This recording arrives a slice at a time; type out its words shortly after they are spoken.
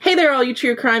there, all you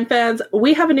true crime fans.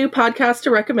 We have a new podcast to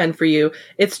recommend for you.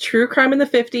 It's True Crime in the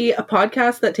 50, a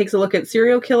podcast that takes a look at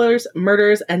serial killers,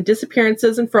 murders, and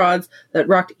disappearances and frauds that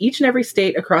rocked each and every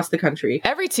state across the country.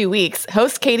 Every 2 weeks,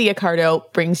 host Katie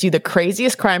Accardo brings you the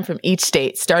craziest crime from each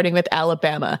state, starting with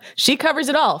Alabama. She covers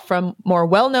it all, from more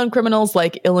well-known criminals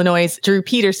like Illinois' Drew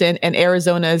Peterson and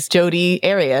Arizona's Jodi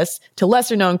Arias, to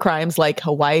lesser-known crimes like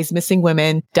Hawaii's missing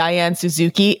women, Diane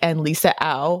Suzuki and Lisa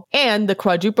Au, and the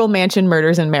quadruple mansion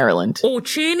murders in Maryland. Or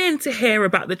tune in to hear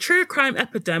about the true crime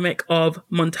epidemic of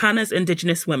Montana's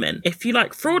Indigenous women. If you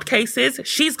like fraud cases,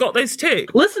 she's got those too.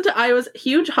 Listen to Iowa's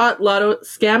huge hot lotto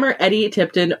scammer Eddie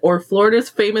Tipton, or Florida's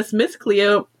famous Miss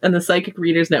Cleo and the Psychic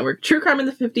Readers Network. True Crime in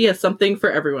the 50 has something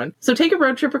for everyone. So take a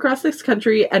road trip across this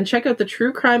country and check out the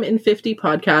True Crime in 50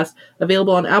 podcast,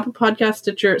 available on Apple Podcasts,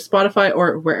 Stitcher, Spotify,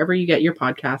 or wherever you get your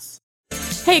podcasts.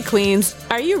 Hey Queens,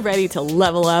 are you ready to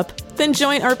level up? Then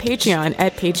join our Patreon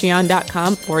at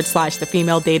patreon.com/The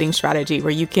Female Dating Strategy,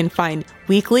 where you can find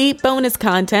weekly bonus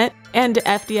content and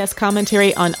FDS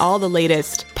commentary on all the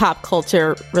latest pop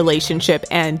culture, relationship,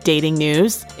 and dating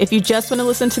news. If you just want to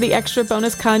listen to the extra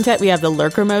bonus content, we have the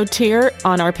Lurker Mode tier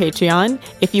on our Patreon.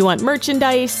 If you want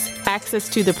merchandise, access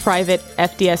to the private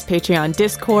FDS Patreon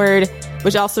Discord,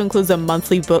 which also includes a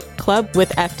monthly book club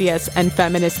with FDS and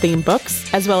feminist-themed books,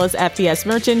 as well as FDS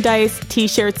merchandise,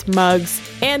 t-shirts, mugs,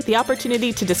 and the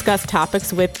opportunity to discuss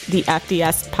topics with the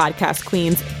FDS podcast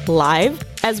queens live,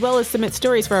 as well as submit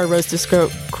stories for our Rose to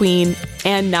Scrote Queen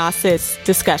and Gnosis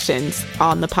discussions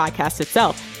on the podcast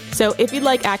itself. So if you'd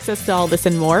like access to all this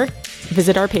and more,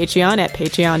 visit our Patreon at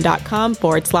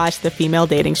patreon.com/The Female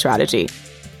Dating Strategy.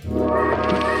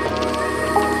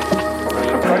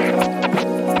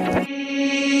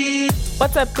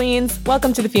 What's up, queens?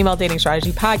 Welcome to the Female Dating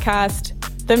Strategy Podcast,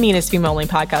 the meanest female-only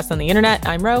podcast on the internet.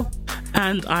 I'm Ro.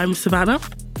 And I'm Savannah.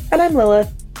 And I'm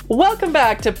Lilith. Welcome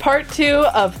back to part 2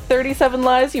 of 37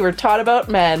 Lies You Were Taught About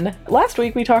Men. Last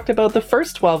week we talked about the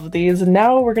first 12 of these, and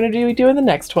now we're going to be doing the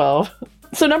next 12.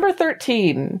 So number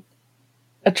 13.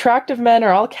 Attractive men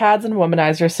are all cads and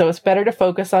womanizers, so it's better to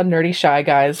focus on nerdy shy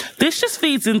guys. This just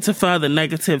feeds into further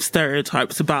negative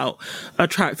stereotypes about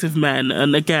attractive men.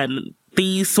 And again,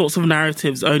 these sorts of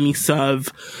narratives only serve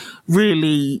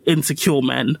really insecure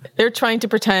men. They're trying to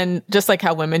pretend, just like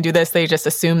how women do this, they just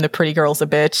assume the pretty girl's a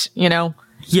bitch, you know?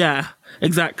 Yeah,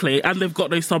 exactly. And they've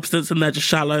got no substance and they're just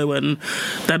shallow and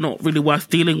they're not really worth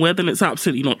dealing with, and it's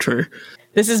absolutely not true.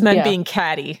 This is men being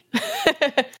catty.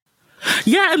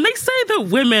 Yeah, and they say that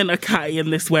women are catty in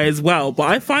this way as well, but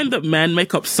I find that men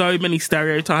make up so many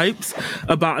stereotypes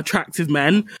about attractive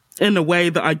men in a way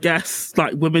that I guess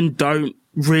like women don't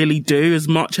really do as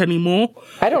much anymore.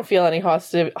 I don't feel any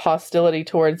hostility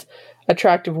towards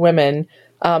attractive women,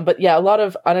 but yeah, a lot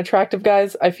of unattractive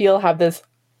guys I feel have this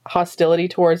hostility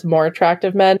towards more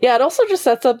attractive men. Yeah, it also just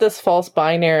sets up this false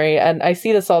binary, and I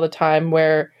see this all the time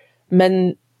where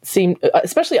men seem,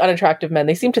 especially unattractive men,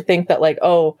 they seem to think that like,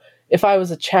 oh, if I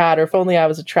was a Chad, or if only I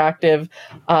was attractive,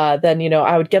 then, you know,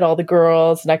 I would get all the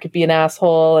girls and I could be an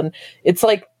asshole. And it's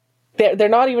like, they're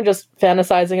not even just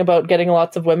fantasizing about getting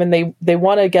lots of women. They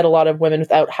want to get a lot of women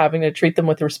without having to treat them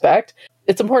with respect.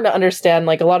 It's important to understand,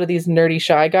 like, a lot of these nerdy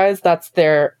shy guys, that's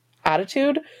their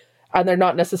attitude, and they're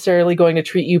not necessarily going to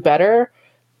treat you better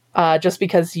just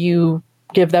because you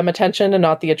give them attention and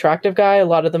not the attractive guy. A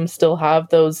lot of them still have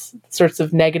those sorts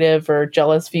of negative or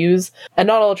jealous views, and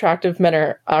not all attractive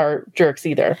men are jerks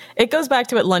either. It goes back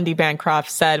to what Lundy Bancroft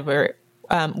said, where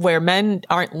men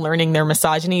aren't learning their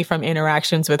misogyny from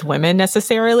interactions with women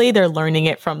necessarily. They're learning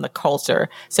it from the culture.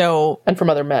 And from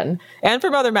other men.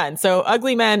 So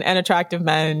ugly men and attractive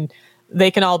men, they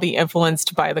can all be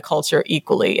influenced by the culture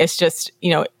equally. It's just,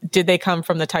 you know, did they come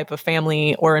from the type of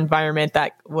family or environment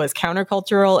that was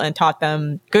countercultural and taught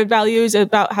them good values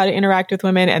about how to interact with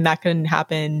women? And that can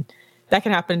happen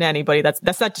to anybody.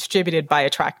 That's not distributed by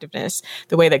attractiveness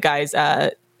the way that guys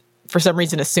for some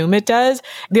reason assume it does.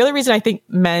 The other reason I think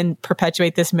men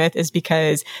perpetuate this myth is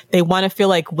because they want to feel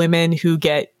like women who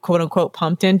get quote unquote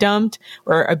pumped and dumped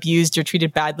or abused or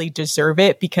treated badly deserve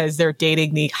it because they're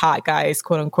dating the hot guys,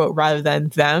 quote unquote, rather than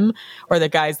them, or the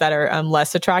guys that are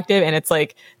less attractive. And it's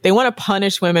like they want to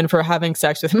punish women for having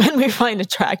sex with men we find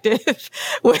attractive,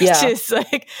 which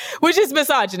is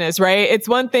misogynist, right? It's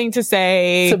one thing to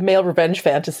say it's a male revenge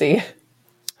fantasy.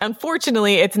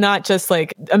 Unfortunately, it's not just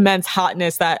like immense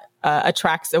hotness that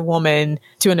attracts a woman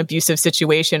to an abusive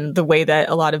situation the way that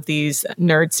a lot of these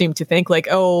nerds seem to think, like,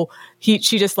 oh, she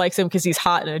just likes him because he's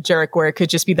hot and a jerk, where it could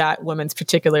just be that woman's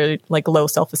particularly like low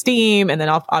self-esteem, and then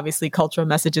obviously cultural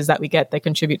messages that we get that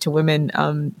contribute to women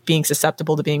being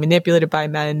susceptible to being manipulated by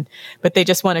men, but they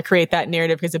just want to create that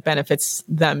narrative because it benefits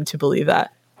them to believe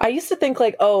that. I used to think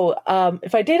like,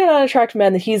 if I date an unattractive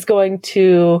man, that he's going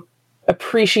to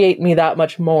appreciate me that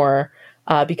much more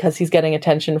because he's getting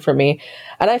attention from me.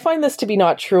 And I find this to be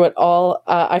not true at all.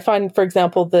 I find, for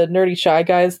example, the nerdy shy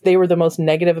guys, they were the most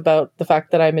negative about the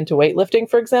fact that I'm into weightlifting,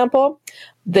 for example.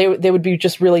 They would be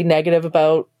just really negative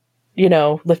about,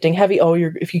 lifting heavy. Oh,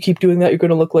 if you keep doing that, you're going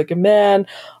to look like a man.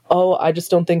 Oh, I just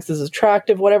don't think this is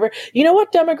attractive, whatever. You know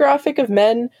what demographic of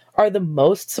men are the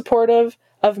most supportive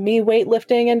of me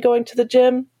weightlifting and going to the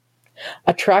gym?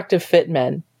 Attractive, fit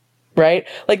men, right?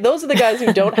 Like, those are the guys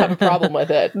who don't have a problem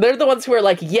with it. They're the ones who are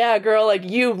like, yeah, girl, like,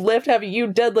 you lift heavy, you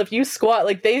deadlift, you squat.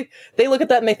 Like, they look at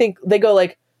that and they go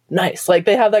like, nice. Like,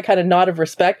 they have that kind of nod of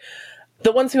respect.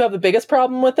 The ones who have the biggest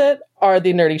problem with it are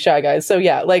the nerdy shy guys. So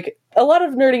yeah, like, a lot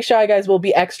of nerdy shy guys will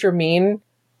be extra mean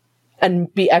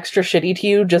and be extra shitty to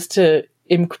you just to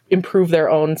improve their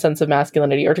own sense of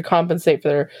masculinity or to compensate for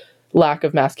their lack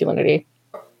of masculinity.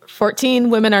 14,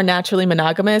 women are naturally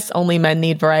monogamous. Only men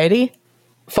need variety.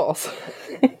 False.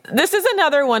 This is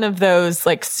another one of those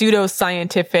like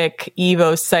pseudo-scientific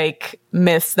Evo psych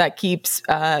myths that keeps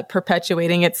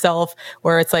perpetuating itself,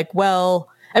 where it's like, well,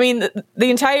 I mean, the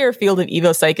entire field of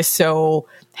Evo psych is so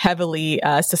heavily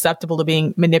susceptible to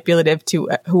being manipulative to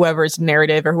whoever's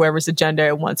narrative or whoever's agenda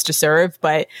it wants to serve.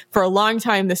 But for a long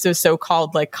time, this was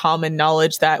so-called like common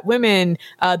knowledge that women,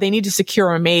 they need to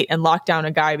secure a mate and lock down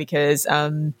a guy because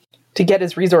to get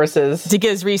his resources.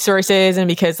 And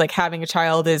because like having a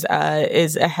child is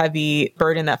a heavy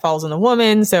burden that falls on the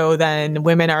woman. So then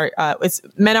men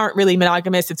aren't really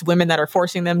monogamous. It's women that are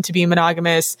forcing them to be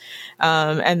monogamous.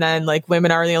 And then like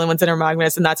women are the only ones that are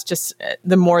monogamous. And that's just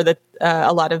the more that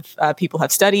a lot of people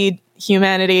have studied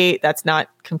humanity. That's not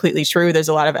completely true. There's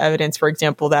a lot of evidence, for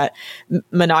example, that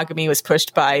monogamy was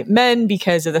pushed by men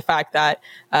because of the fact that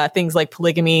things like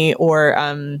polygamy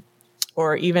or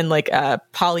even like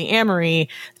polyamory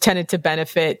tended to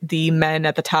benefit the men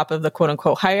at the top of the quote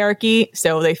unquote hierarchy.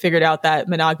 So they figured out that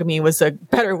monogamy was a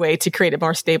better way to create a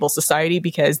more stable society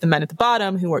because the men at the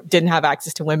bottom who didn't have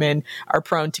access to women are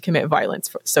prone to commit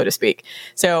violence, so to speak.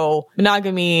 So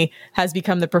monogamy has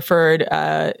become the preferred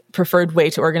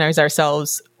way to organize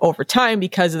ourselves over time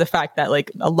because of the fact that like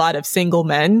a lot of single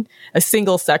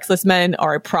sexless men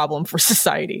are a problem for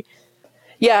society.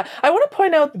 Yeah, I want to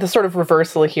point out the sort of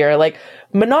reversal here. Like,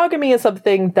 monogamy is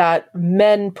something that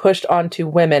men pushed onto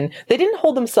women. They didn't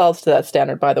hold themselves to that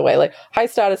standard, by the way. Like, high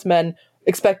status men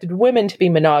expected women to be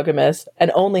monogamous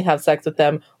and only have sex with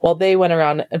them while they went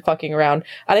around and fucking around.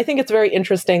 And I think it's very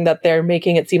interesting that they're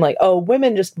making it seem like, oh,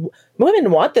 women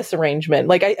want this arrangement.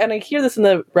 Like, I hear this in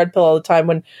the Red Pill all the time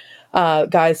when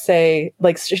guys say,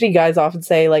 like, shitty guys often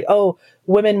say, like, oh,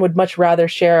 women would much rather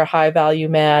share a high value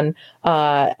man,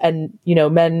 and,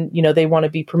 men, they want to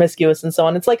be promiscuous and so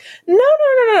on. It's like,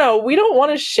 no. We don't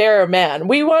want to share a man.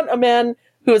 We want a man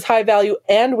who is high value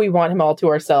and we want him all to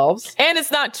ourselves. And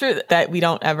it's not true that we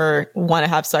don't ever want to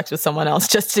have sex with someone else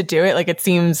just to do it. Like, it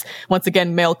seems, once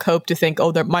again, male cope to think,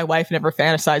 oh, my wife never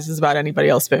fantasizes about anybody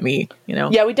else but me,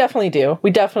 Yeah, we definitely do.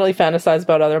 We definitely fantasize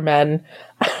about other men.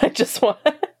 I just want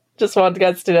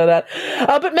guys to know that.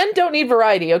 But men don't need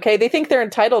variety, okay? They think they're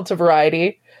entitled to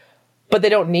variety, but they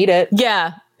don't need it.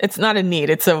 Yeah, it's not a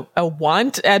need. It's a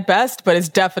want at best, but it's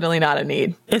definitely not a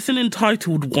need. It's an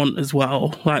entitled want as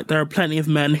well. Like, there are plenty of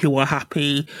men who are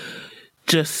happy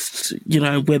just,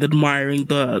 with admiring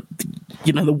the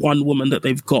one woman that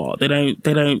they've got. They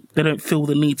don't feel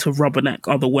the need to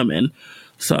rubberneck other women.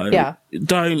 So yeah.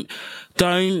 Don't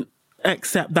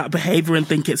accept that behavior and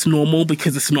think it's normal,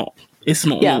 because it's not. It's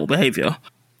not normal behavior.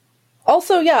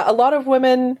 Also, yeah, a lot of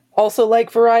women also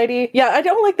like variety. Yeah, I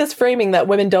don't like this framing that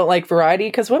women don't like variety,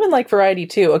 because women like variety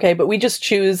too, okay? But we just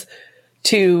women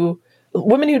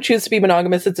who choose to be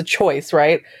monogamous, it's a choice,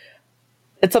 right?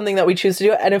 It's something that we choose to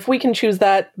do. And if we can choose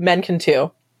that, men can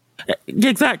too.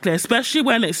 Exactly, especially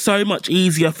when it's so much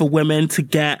easier for women to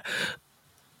get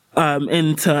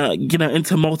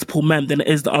into multiple men than it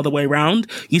is the other way around.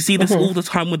 You see this all the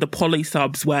time with the poly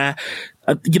subs where,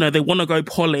 they want to go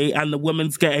poly and the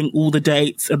woman's getting all the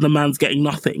dates and the man's getting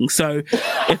nothing. So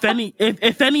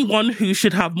if anyone who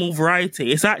should have more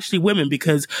variety, it's actually women,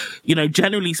 because,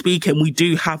 generally speaking, we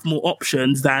do have more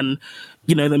options than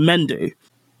men do.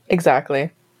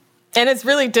 Exactly. And it's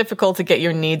really difficult to get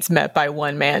your needs met by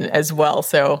one man as well.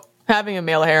 So having a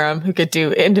male harem who could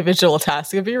do individual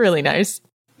tasks would be really nice.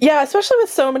 Yeah, especially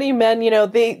with so many men,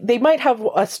 they might have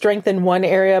a strength in one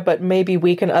area, but maybe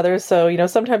weak in others. So,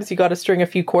 sometimes you got to string a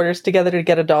few quarters together to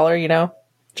get $1,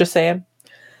 just saying.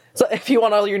 So if you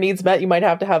want all your needs met, you might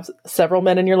have to have several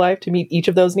men in your life to meet each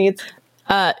of those needs.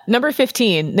 Number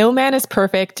 15, no man is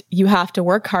perfect. You have to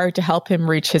work hard to help him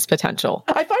reach his potential.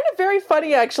 I find it very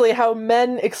funny actually how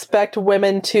men expect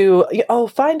women to,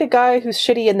 find a guy who's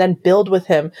shitty and then build with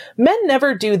him. Men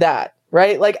never do that.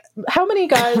 Right? Like, how many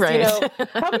guys, right.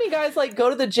 How many guys like go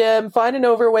to the gym, find an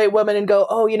overweight woman and go,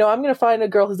 I'm going to find a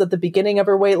girl who's at the beginning of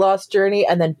her weight loss journey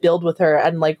and then build with her.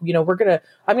 And like, I'm going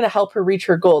to help her reach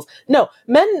her goals. No,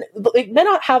 men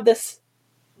not have this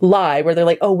lie where they're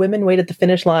like, women wait at the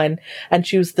finish line and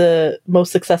choose the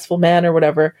most successful man or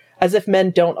whatever, as if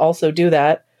men don't also do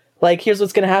that. Like, here's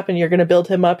what's going to happen. You're going to build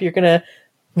him up. You're going to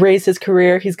raise his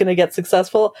career, he's going to get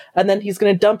successful, and then he's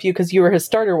going to dump you because you were his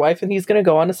starter wife and he's going to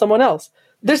go on to someone else.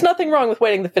 There's nothing wrong with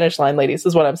waiting the finish line, ladies,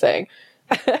 is what I'm saying.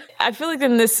 I feel like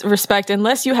in this respect,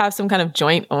 unless you have some kind of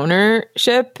joint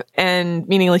ownership, and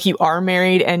meaning like you are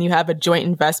married and you have a joint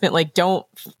investment, like don't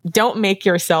make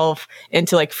yourself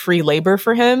into like free labor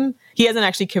for him. He hasn't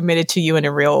actually committed to you in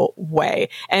a real way.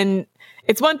 And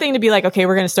it's one thing to be like, okay,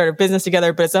 we're going to start a business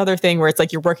together, but it's another thing where it's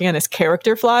like you're working on his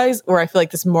character flaws, where I feel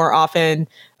like this more often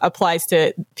applies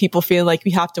to people feeling like we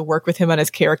have to work with him on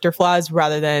his character flaws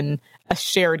rather than a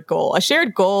shared goal. A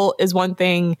shared goal is one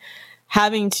thing.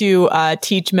 Having to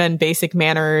teach men basic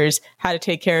manners, how to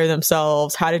take care of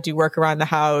themselves, how to do work around the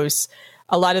house.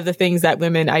 A lot of the things that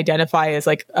women identify as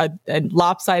like a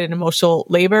lopsided emotional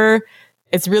labor,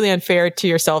 it's really unfair to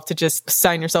yourself to just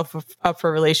sign yourself up for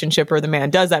a relationship where the man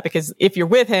does that, because if you're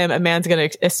with him, a man's going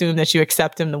to assume that you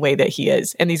accept him the way that he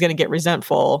is. And he's going to get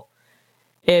resentful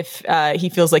if he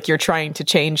feels like you're trying to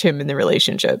change him in the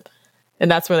relationship.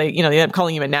 And that's where they end up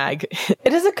calling him a nag.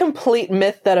 It is a complete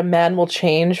myth that a man will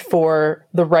change for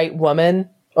the right woman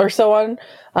or so on.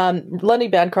 Lundy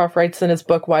Bancroft writes in his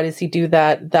book, Why Does He Do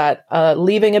That? That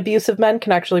leaving abusive men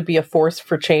can actually be a force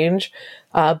for change.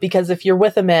 Because if you're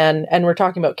with a man, and we're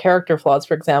talking about character flaws,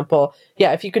 for example,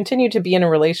 if you continue to be in a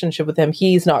relationship with him,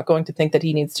 he's not going to think that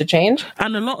he needs to change.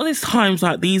 And a lot of these times,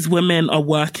 like, these women are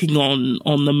working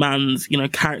on the man's,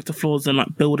 character flaws and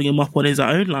like building him up on his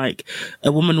own. Like,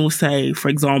 a woman will say, for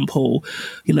example,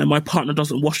 my partner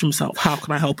doesn't wash himself. How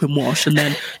can I help him wash? And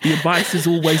then the advice is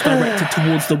always directed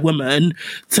towards the woman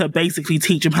to basically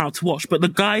teach him how to wash. But the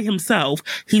guy himself,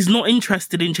 he's not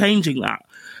interested in changing that.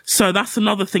 So that's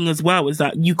another thing as well, is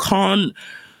that you can't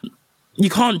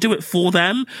do it for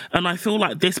them. And I feel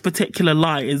like this particular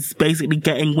lie is basically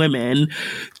getting women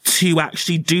to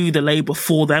actually do the labor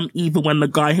for them, even when the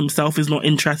guy himself is not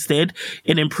interested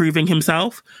in improving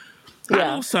himself. Yeah. And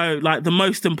also, like, the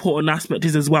most important aspect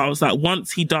is as well, is that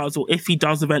once he does, or if he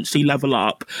does eventually level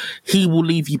up, he will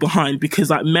leave you behind,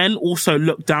 because like men also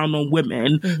look down on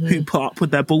women who put up with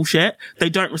their bullshit. They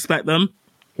don't respect them.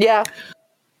 Yeah,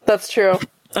 that's true.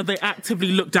 They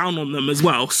actively look down on them as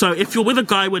well. So if you're with a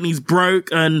guy when he's broke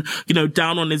and,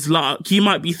 down on his luck, you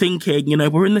might be thinking,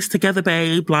 we're in this together,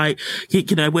 babe. Like,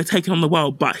 we're taking on the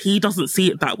world. But he doesn't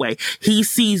see it that way. He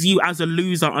sees you as a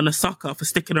loser and a sucker for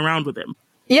sticking around with him.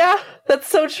 Yeah, that's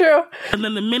so true. And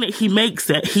then the minute he makes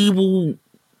it, he will,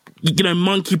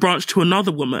 monkey branch to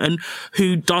another woman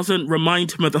who doesn't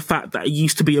remind him of the fact that he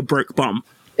used to be a broke bum.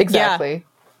 Exactly. Yeah.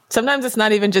 Sometimes it's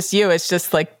not even just you. It's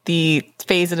just like the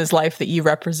phase in his life that you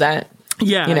represent.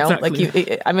 Yeah, exactly.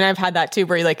 Like I've had that too,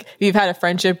 where you've had a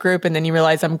friendship group and then you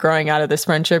realize I'm growing out of this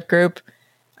friendship group,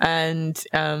 and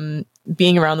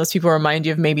being around those people remind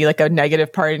you of maybe like a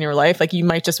negative part in your life. Like you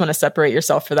might just want to separate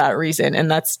yourself for that reason.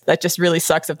 And that just really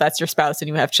sucks if that's your spouse and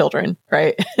you have children,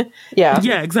 right? Yeah.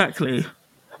 Yeah, exactly.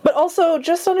 But also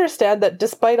just understand that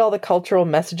despite all the cultural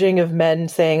messaging of men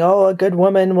saying, a good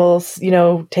woman will,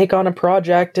 take on a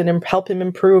project and help him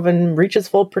improve and reach his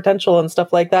full potential and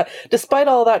stuff like that, despite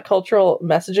all that cultural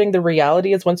messaging, the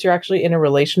reality is once you're actually in a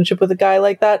relationship with a guy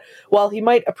like that, while he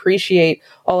might appreciate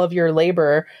all of your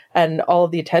labor and all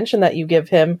of the attention that you give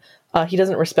him, he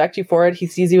doesn't respect you for it. He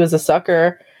sees you as a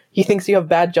sucker. He thinks you have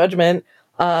bad judgment.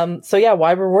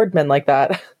 Why reward men like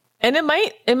that? And it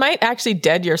might actually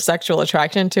dead your sexual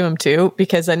attraction to him too,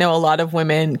 because I know a lot of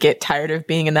women get tired of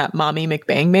being in that mommy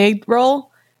McBang maid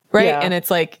role, right? Yeah. And it's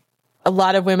like a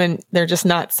lot of women, they're just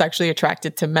not sexually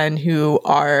attracted to men who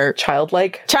are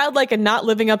childlike and not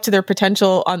living up to their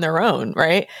potential on their own,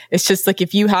 right? It's just like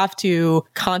if you have to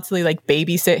constantly like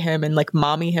babysit him and like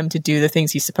mommy him to do the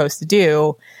things he's supposed to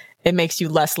do, it makes you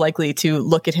less likely to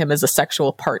look at him as a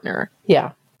sexual partner.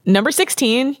 Yeah. Number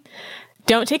 16.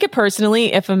 Don't take it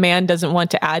personally if a man doesn't want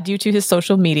to add you to his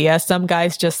social media. Some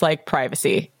guys just like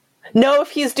privacy. No, if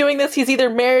he's doing this, he's either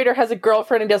married or has a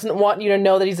girlfriend and doesn't want you to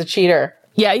know that he's a cheater.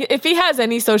 Yeah, if he has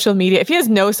any social media, if he has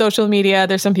no social media,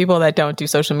 there's some people that don't do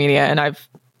social media, and I've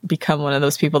become one of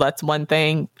those people. That's one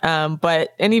thing.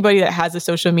 But anybody that has a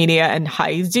social media and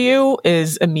hides you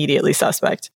is immediately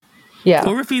suspect. Yeah.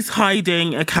 Or if he's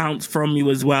hiding accounts from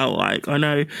you as well. Like, I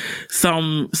know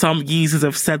some users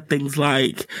have said things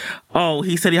like, oh,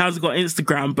 he said he hasn't got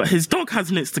Instagram, but his dog has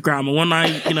an Instagram. And when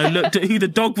I, looked at who the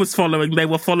dog was following, they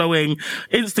were following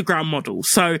Instagram models.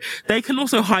 So they can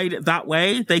also hide it that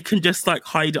way. They can just like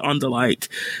hide it under like,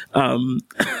 an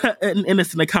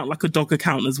innocent account, like a dog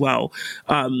account as well.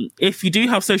 If you do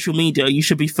have social media, he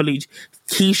should be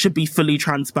fully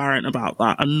transparent about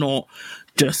that and not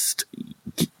just,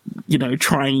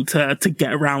 trying to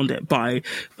get around it by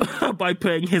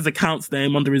putting his account's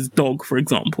name under his dog, for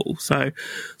example. So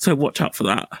watch out for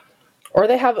that. Or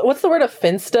they have, what's the word, a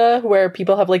Finsta, where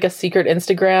people have like a secret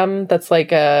Instagram that's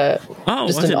like an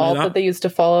alt that they use to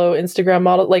follow Instagram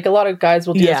model. Like a lot of guys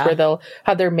will do this where they'll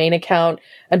have their main account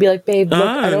and be like, babe,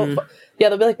 look,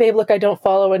 they'll be like, babe, look, I don't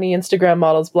follow any Instagram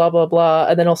models, blah, blah, blah.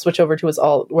 And then he'll switch over to his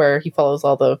alt where he follows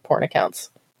all the porn accounts.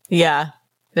 Yeah.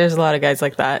 There's a lot of guys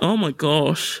like that. Oh my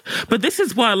gosh. But this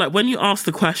is why, like, when you ask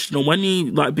the question or when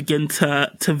you, like, begin to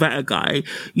vet a guy,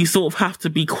 you sort of have to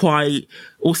be quite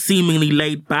or seemingly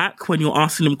laid back when you're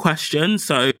asking him questions.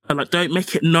 So, like, don't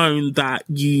make it known that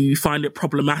you find it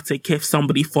problematic if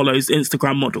somebody follows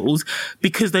Instagram models,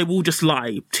 because they will just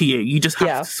lie to you. You just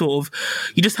have to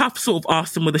sort of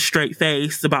ask them with a straight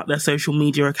face about their social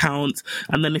media accounts.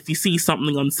 And then if you see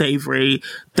something unsavory,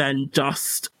 then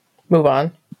just move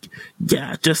on.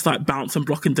 Yeah, just like bounce and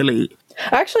block and delete.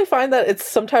 I actually find that it's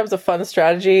sometimes a fun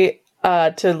strategy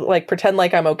to like pretend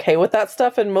like I'm okay with that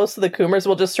stuff, and most of the coomers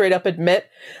will just straight up admit,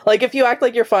 like, if you act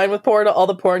like you're fine with porn, all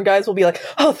the porn guys will be like,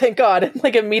 oh, thank God, and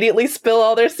like immediately spill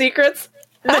all their secrets.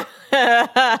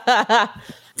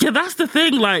 Yeah, that's the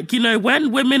thing. Like,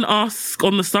 when women ask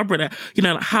on the subreddit,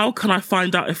 like, how can I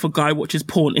find out if a guy watches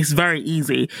porn? It's very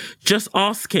easy. Just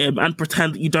ask him and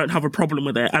pretend that you don't have a problem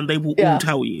with it, and they will all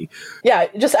tell you. Yeah,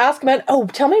 just ask men, oh,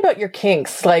 tell me about your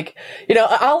kinks. Like,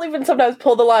 I'll even sometimes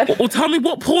pull the line. Or tell me,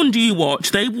 what porn do you watch?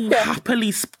 They will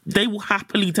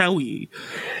happily tell you.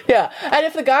 Yeah, and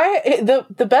if the guy,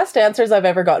 the best answers I've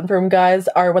ever gotten from guys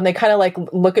are when they kind of like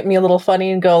look at me a little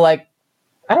funny and go like,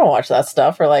 I don't watch that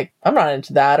stuff, or like, I'm not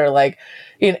into that, or like,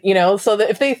 so that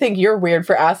if they think you're weird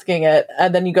for asking it,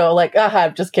 and then you go like,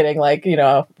 I'm just kidding, like,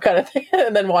 kind of thing,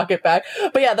 and then walk it back.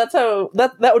 But yeah, that's how,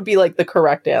 that would be like the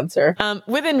correct answer.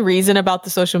 Within reason about the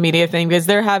social media thing, because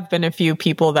there have been a few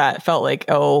people that felt like,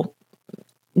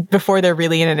 before they're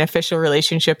really in an official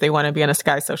relationship, they want to be on a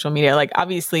guy's social media. Like,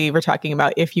 obviously, we're talking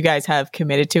about if you guys have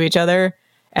committed to each other,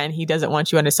 and he doesn't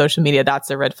want you on his social media, that's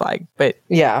a red flag. But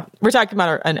yeah, we're talking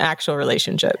about an actual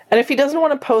relationship. And if he doesn't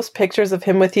want to post pictures of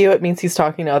him with you, it means he's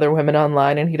talking to other women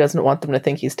online and he doesn't want them to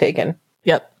think he's taken.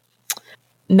 Yep.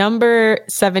 Number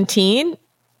 17,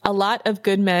 a lot of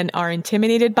good men are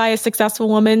intimidated by a successful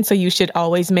woman, so you should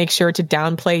always make sure to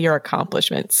downplay your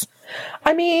accomplishments.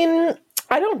 I mean,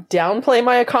 I don't downplay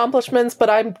my accomplishments, but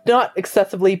I'm not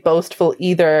excessively boastful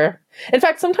either. In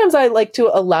fact, sometimes I like to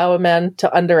allow a man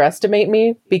to underestimate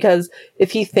me, because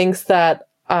if he thinks that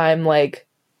I'm like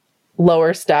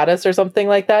lower status or something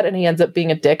like that, and he ends up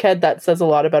being a dickhead, that says a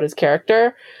lot about his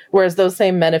character. Whereas those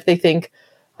same men, if they think,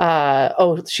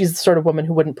 she's the sort of woman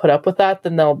who wouldn't put up with that,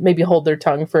 then they'll maybe hold their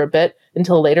tongue for a bit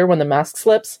until later when the mask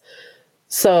slips.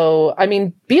 So, I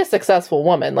mean, be a successful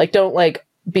woman. Like, don't like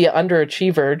be an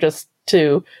underachiever just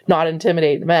to not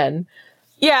intimidate men.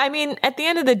 Yeah, I mean, at the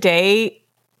end of the day,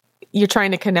 you're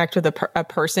trying to connect with a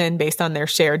person based on their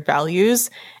shared values.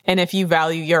 And if you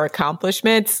value your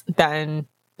accomplishments, then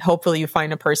hopefully you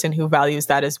find a person who values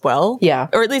that as well. Yeah.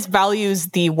 Or at least values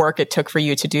the work it took for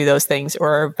you to do those things,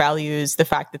 or values the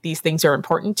fact that these things are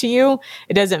important to you.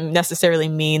 It doesn't necessarily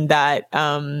mean that,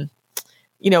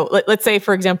 let's say,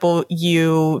 for example,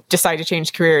 you decide to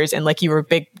change careers and like you were a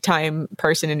big time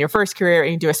person in your first career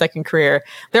and you do a second career.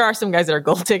 There are some guys that are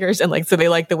gold diggers, and like, so they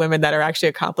like the women that are actually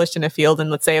accomplished in a field.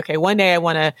 And let's say, okay, one day I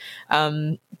want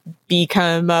to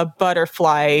become a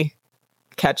butterfly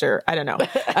catcher. I don't know.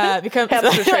 Become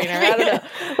hamster trainer. I don't know.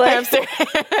 Like, hamster,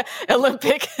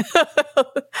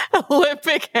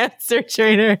 Olympic hamster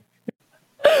trainer.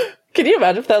 Can you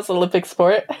imagine if that was an Olympic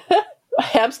sport?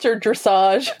 Hamster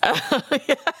dressage.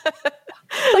 Yeah.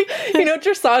 Like,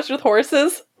 dressage with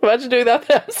horses. Imagine doing that with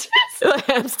hamsters.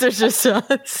 Hamster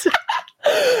dressage.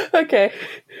 Okay.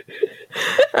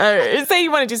 Say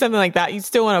you want to do something like that. You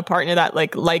still want a partner that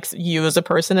likes you as a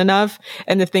person enough,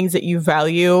 and the things that you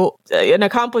value. An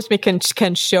accomplishment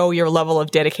can show your level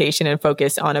of dedication and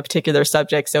focus on a particular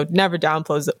subject. So never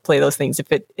downplay those things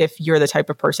if you're the type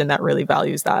of person that really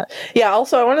values that. Yeah.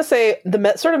 Also, I want to say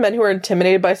the sort of men who are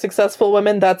intimidated by successful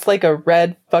women, that's like a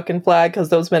red fucking flag, because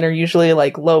those men are usually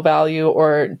like low value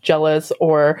or jealous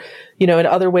or, you know, in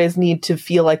other ways need to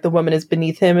feel like the woman is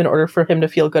beneath him in order for him to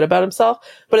feel good about himself.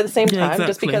 But at the same time,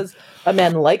 just because a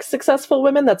man likes successful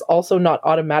women, that's also not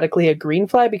automatically a green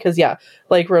flag, because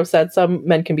like Rose said, some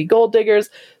men can be gold diggers.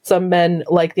 Some men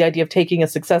like the idea of taking a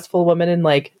successful woman and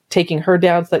like taking her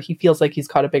down so that he feels like he's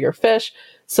caught a bigger fish.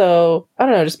 So I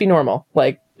don't know, just be normal.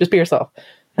 Like, just be yourself.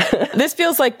 This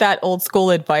feels like that old school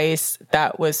advice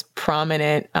that was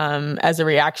prominent as a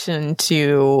reaction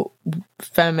to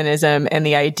feminism and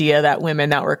the idea that women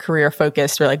that were career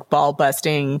focused were like ball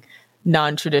busting,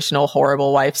 non-traditional,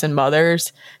 horrible wives and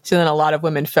mothers. So then a lot of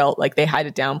women felt like they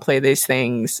had to downplay these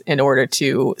things in order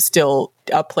to still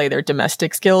upplay their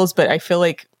domestic skills. But I feel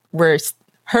like we're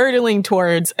hurtling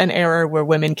towards an era where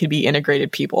women can be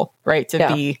integrated people, right? To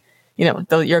be, you know,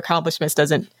 though your accomplishments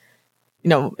doesn't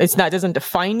doesn't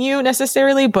define you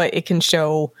necessarily, but it can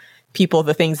show people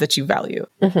the things that you value.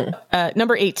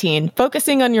 Number 18,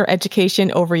 focusing on your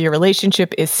education over your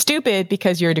relationship is stupid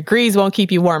because your degrees won't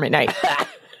keep you warm at night.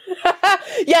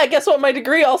 Yeah, guess what? My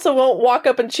degree also won't walk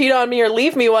up and cheat on me or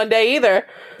leave me one day either.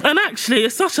 And actually,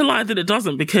 it's such a lie that it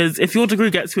doesn't, because if your degree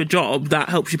gets you a job that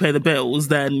helps you pay the bills,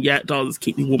 then it does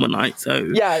keep you warm at night. So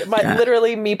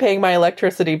literally me paying my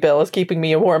electricity bill is keeping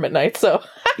me warm at night. So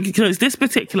it's this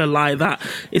particular lie that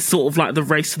is sort of like the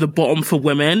race to the bottom for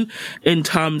women, in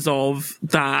terms of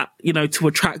that, you know, to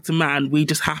attract a man, we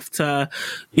just have to,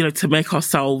 you know, to make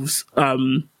ourselves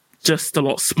just a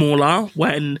lot smaller,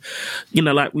 when, you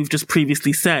know, like we've just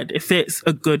previously said, if it's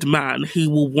a good man, he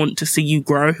will want to see you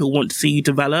grow, he'll want to see you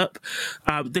develop.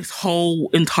 This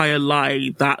whole entire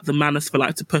lie that the manosphere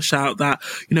like to push out, that,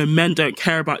 you know, men don't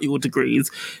care about your degrees,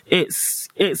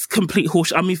 it's complete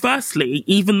horseshit. I mean, firstly,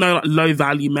 even though like low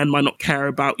value men might not care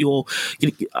about your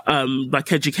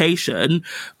like education,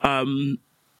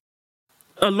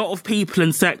 a lot of people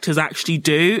and sectors actually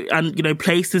do, and, you know,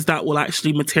 places that will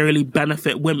actually materially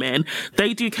benefit women,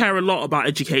 they do care a lot about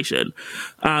education.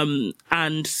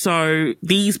 And so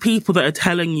these people that are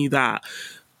telling you that,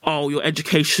 oh, your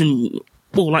education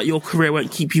or like your career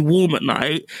won't keep you warm at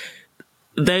night,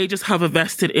 they just have a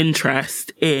vested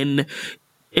interest in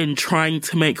trying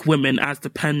to make women as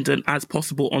dependent as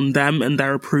possible on them and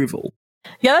their approval.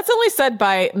 Yeah, that's only said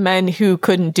by men who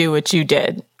couldn't do what you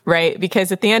did. Right?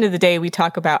 Because at the end of the day, we've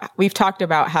talked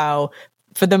about how,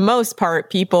 for the most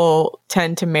part, people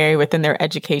tend to marry within their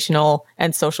educational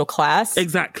and social class.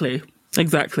 Exactly.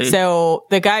 So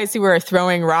the guys who are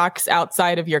throwing rocks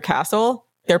outside of your castle,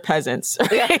 they're peasants,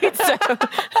 right?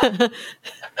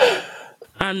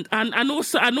 And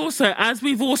also, as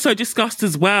we've also discussed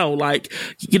as well, like,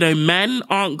 you know, men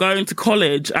aren't going to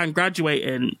college and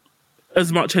graduating as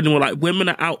much anymore. Like, women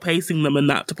are outpacing them in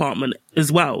that department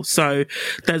as well. So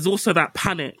there's also that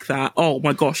panic that, oh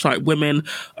my gosh, like, women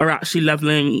are actually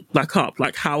leveling like up.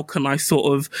 Like, how can I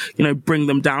sort of, you know, bring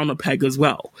them down a peg as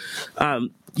well?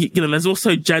 You know, there's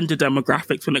also gender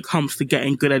demographics when it comes to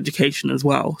getting good education as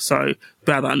well. So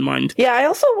bear that in mind. Yeah, I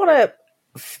also want to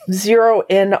zero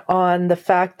in on the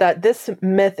fact that this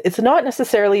myth, it's not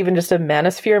necessarily even just a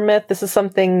manosphere myth. This is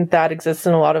something that exists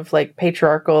in a lot of like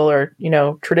patriarchal or, you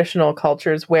know, traditional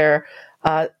cultures where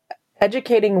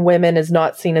educating women is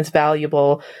not seen as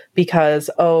valuable because,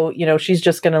 oh, you know, she's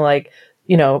just going to like,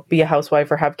 you know, be a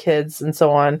housewife or have kids and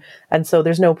so on. And so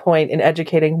there's no point in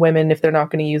educating women if they're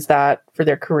not going to use that for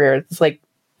their career. It's like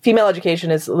female education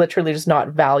is literally just not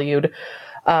valued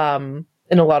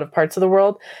in a lot of parts of the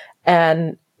world.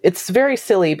 And it's very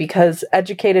silly because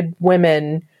educated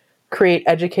women create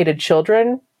educated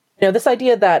children. You know, this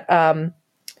idea that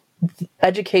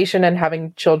education and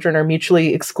having children are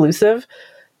mutually exclusive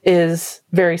is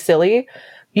very silly.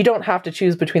 You don't have to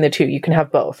choose between the two. You can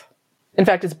have both. In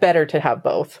fact, it's better to have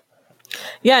both.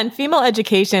 Yeah, and female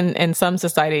education in some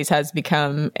societies has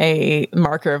become a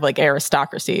marker of like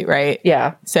aristocracy, right?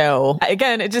 Yeah. So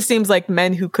again, it just seems like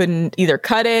men who couldn't either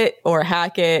cut it or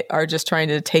hack it are just trying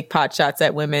to take pot shots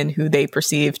at women who they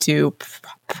perceive to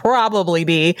probably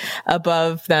be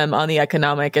above them on the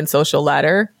economic and social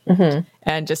ladder. Mm-hmm.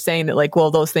 And just saying that like, well,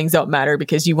 those things don't matter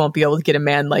because you won't be able to get a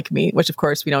man like me, which of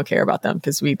course we don't care about them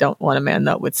because we don't want a man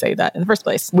that would say that in the first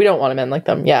place. We don't want a man like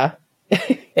them. Yeah.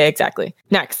 Exactly.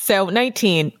 Next. So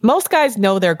 19, most guys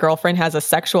know their girlfriend has a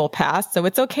sexual past, so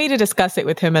it's okay to discuss it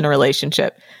with him in a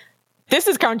relationship. This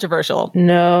is controversial.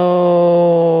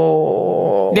 No.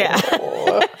 Yeah.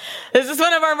 This is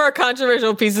one of our more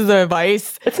controversial pieces of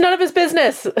advice. It's none of his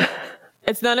business.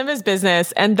 It's none of his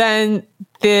business. And then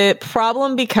the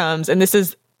problem becomes, and this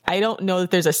is I don't know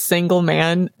that there's a single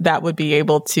man that would be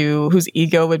able to, whose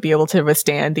ego would be able to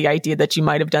withstand the idea that you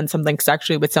might have done something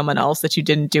sexually with someone else that you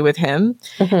didn't do with him.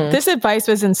 Mm-hmm. This advice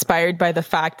was inspired by the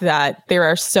fact that there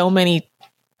are so many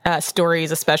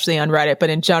stories, especially on Reddit, but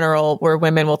in general, where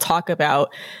women will talk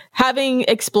about having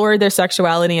explored their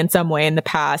sexuality in some way in the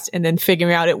past and then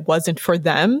figuring out it wasn't for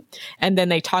them. And then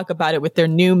they talk about it with their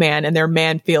new man, and their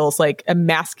man feels like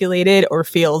emasculated or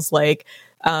feels like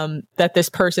that this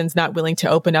person's not willing to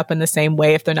open up in the same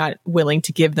way if they're not willing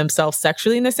to give themselves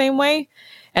sexually in the same way.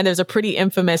 And there's a pretty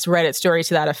infamous Reddit story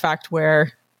to that effect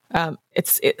where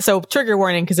so trigger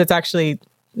warning, because it's actually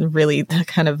really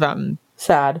kind of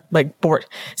sad, like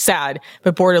sad,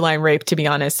 but borderline rape, to be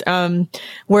honest.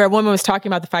 Where a woman was talking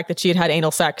about the fact that she had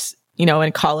anal sex,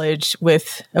 in college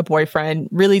with a boyfriend,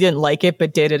 really didn't like it,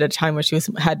 but did at a time when she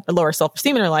had a lower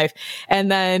self-esteem in her life.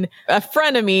 And then a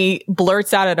friend of me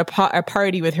blurts out at a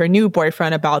party with her new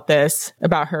boyfriend about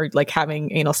her like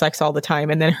having anal sex all the time.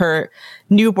 And then her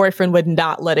new boyfriend would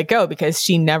not let it go because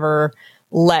she never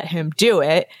let him do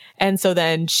it. And so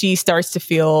then she starts to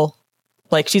feel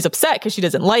like she's upset because she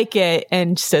doesn't like it.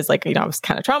 And she says like, I was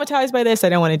kind of traumatized by this. I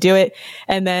don't want to do it.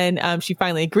 And then she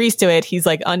finally agrees to it. He's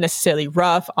like unnecessarily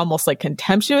rough, almost like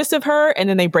contemptuous of her. And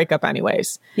then they break up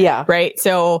anyways. Yeah. Right.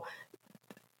 So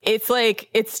it's like,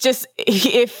 it's just,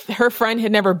 if her friend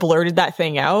had never blurted that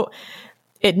thing out,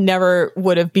 it never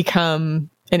would have become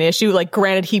an issue. Like,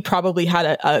 granted, he probably had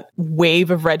a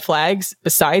wave of red flags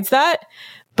besides that,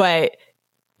 but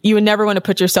you would never want to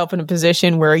put yourself in a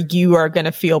position where you are going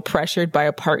to feel pressured by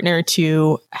a partner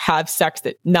to have sex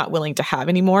that not willing to have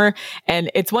anymore. And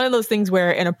it's one of those things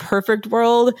where in a perfect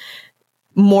world,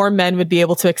 more men would be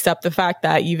able to accept the fact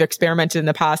that you've experimented in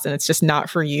the past and it's just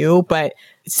not for you. But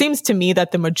it seems to me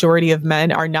that the majority of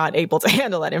men are not able to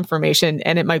handle that information,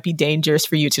 and it might be dangerous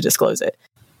for you to disclose it.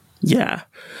 Yeah.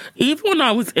 Even when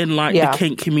I was in the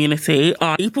kink community,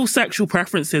 people's sexual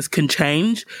preferences can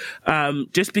change.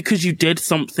 Just because you did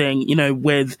something,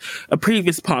 with a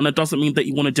previous partner doesn't mean that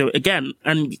you want to do it again.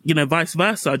 And, vice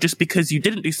versa. Just because you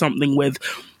didn't do something with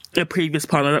a previous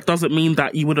partner, that doesn't mean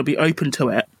that you wouldn't be open to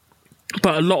it.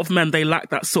 But a lot of men, they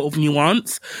lack that sort of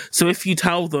nuance. So if you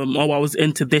tell them, I was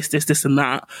into this, and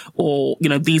that, or,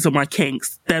 these are my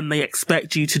kinks, then they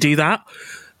expect you to do that.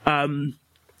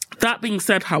 That being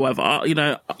said, however,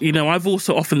 I've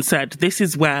also often said this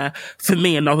is where, for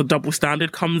me, another double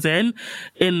standard comes in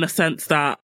the sense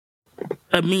that,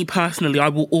 me personally, I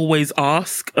will always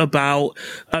ask about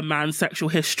a man's sexual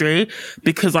history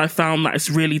because I found that it's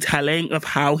really telling of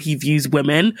how he views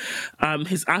women.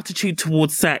 His attitude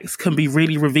towards sex can be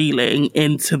really revealing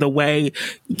into the way,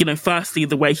 firstly,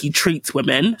 the way he treats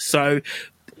women. So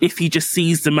if he just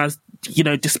sees them as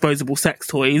disposable sex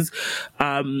toys,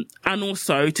 and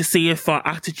also to see if our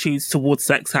attitudes towards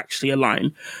sex actually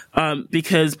align.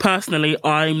 Because personally,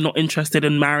 I'm not interested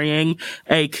in marrying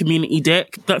a community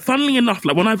dick. But funnily enough,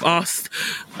 like when I've asked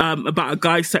about a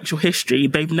guy's sexual history,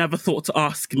 they've never thought to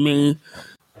ask me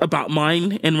about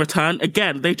mine in return.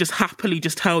 Again, they just happily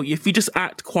just tell you. If you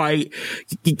act quite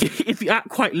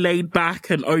laid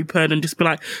back and open and just be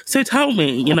like, so tell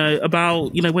me,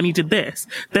 about, when you did this,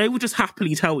 they will just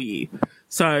happily tell you.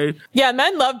 So yeah,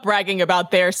 men love bragging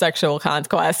about their sexual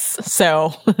conquests.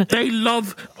 So they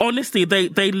love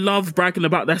bragging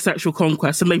about their sexual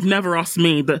conquests, and they've never asked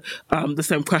me the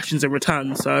same questions in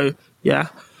return. So yeah.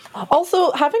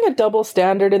 Also, having a double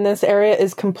standard in this area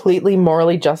is completely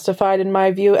morally justified in my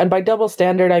view. And by double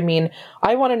standard, I mean,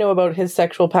 I want to know about his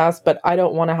sexual past, but I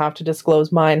don't want to have to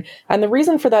disclose mine. And the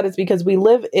reason for that is because we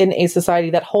live in a society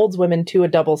that holds women to a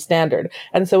double standard.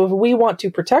 And so if we want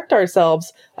to protect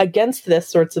ourselves against this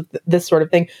sort of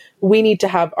thing, we need to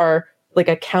have our like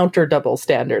a counter double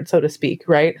standard, so to speak,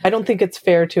 right? I don't think it's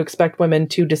fair to expect women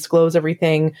to disclose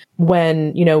everything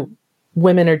when,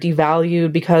 women are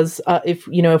devalued because if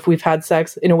we've had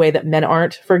sex in a way that men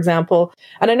aren't, for example.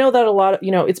 And I know that a lot of,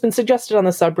 it's been suggested on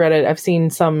the subreddit. I've seen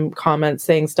some comments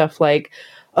saying stuff like,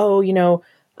 oh,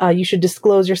 you should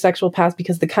disclose your sexual past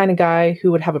because the kind of guy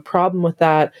who would have a problem with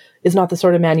that is not the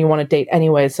sort of man you want to date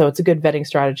anyway. So it's a good vetting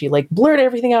strategy. Like blurt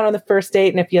everything out on the first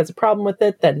date. And if he has a problem with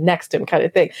it, then next him kind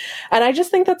of thing. And I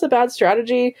just think that's a bad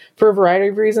strategy for a variety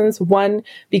of reasons. One,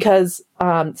 because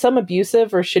some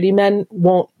abusive or shitty men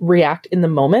won't react in the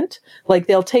moment. Like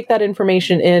they'll take that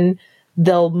information in,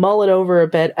 they'll mull it over a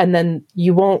bit, and then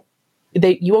you won't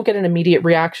get an immediate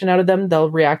reaction out of them. They'll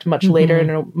react much later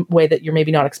in a way that you're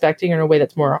maybe not expecting or in a way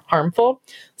that's more harmful.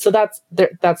 So that's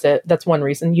it. That's one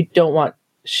reason you don't want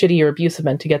shitty or abusive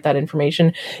men to get that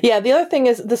information. Yeah, the other thing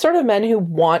is the sort of men who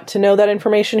want to know that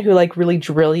information, who like really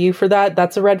drill you for that,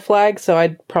 that's a red flag. So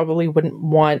I probably wouldn't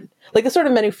want, like, the sort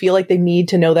of men who feel like they need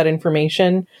to know that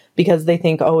information because they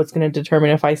think, oh, it's going to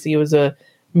determine if I see you as a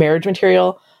marriage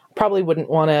material. Probably wouldn't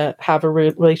want to have a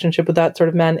relationship with that sort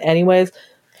of man anyways.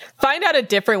 Find out a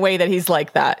different way that he's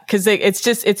like that, because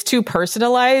it's too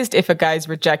personalized if a guy's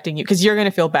rejecting you, because you're going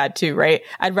to feel bad too, right?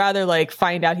 I'd rather like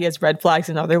find out he has red flags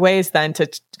in other ways than to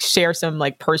share some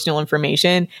like personal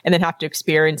information and then have to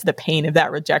experience the pain of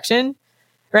that rejection,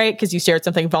 right? Because you shared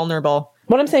something vulnerable.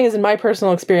 What I'm saying is, in my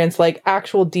personal experience, like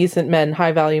actual decent men,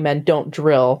 high value men don't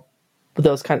drill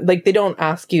those kind, like they don't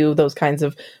ask you those kinds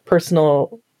of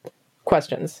personal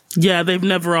questions. Yeah, they've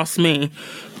never asked me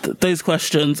those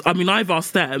questions. I mean, I've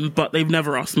asked them, but they've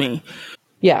never asked me.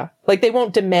 Yeah, like they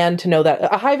won't demand to know that.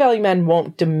 A high value man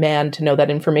won't demand to know that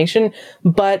information,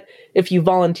 but if you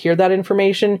volunteer that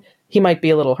information, he might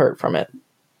be a little hurt from it.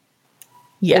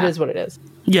 Yeah. It is what it is.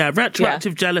 Yeah,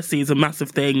 retroactive jealousy is a massive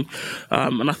thing.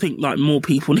 And I think like more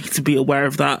people need to be aware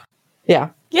of that. Yeah.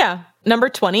 Yeah. Number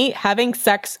 20, having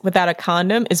sex without a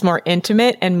condom is more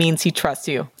intimate and means he trusts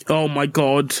you. Oh my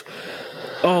God.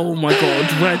 Oh my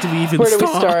God. Where do we even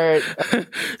start?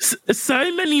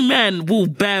 So many men will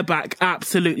bareback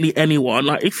absolutely anyone.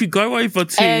 Like if you go over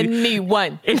to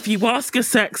anyone, if you ask a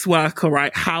sex worker,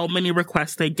 right, how many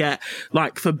requests they get,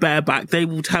 like for bareback, they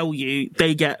will tell you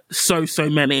they get so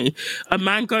many. A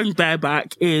man going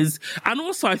bareback is, and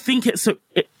also I think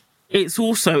it's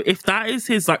also, if that is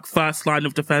his like first line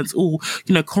of defense,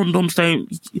 condoms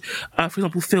don't, for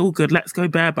example, feel good, let's go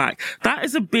bareback. That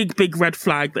is a big red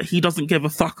flag that he doesn't give a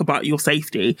fuck about your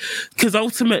safety. Because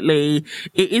ultimately,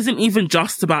 it isn't even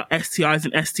just about STIs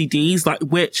and STDs, like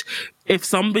which, if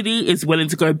somebody is willing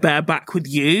to go bareback with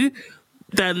you,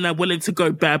 then they're willing to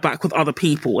go bareback with other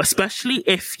people, especially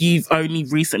if you've only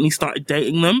recently started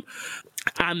dating them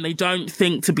and they don't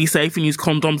think to be safe and use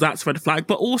condoms, that's a red flag.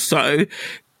 But also,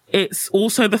 it's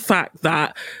also the fact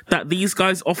that these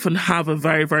guys often have a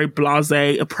very, very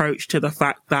blasé approach to the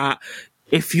fact that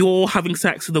if you're having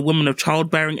sex with a woman of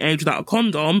childbearing age without a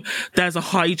condom, there's a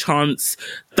high chance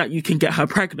that you can get her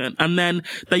pregnant. And then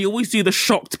they always do the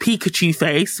shocked Pikachu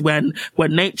face when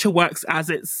nature works as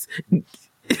it's,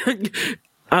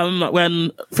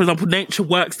 when, for example, nature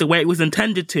works the way it was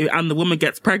intended to and the woman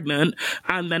gets pregnant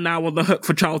and they're now on the hook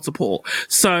for child support.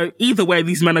 So either way,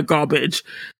 these men are garbage.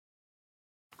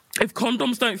 If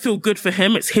condoms don't feel good for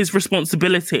him, it's his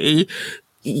responsibility,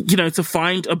 to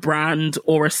find a brand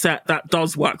or a set that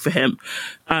does work for him.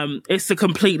 It's a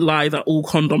complete lie that all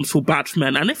condoms feel bad for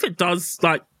men. And if it does,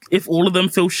 like, if all of them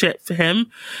feel shit for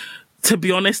him, to be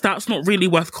honest, that's not really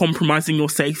worth compromising your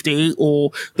safety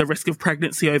or the risk of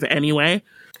pregnancy over anyway.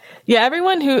 Yeah,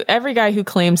 every guy who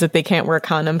claims that they can't wear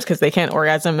condoms because they can't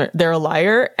orgasm, they're a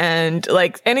liar. And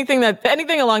like anything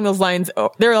along those lines,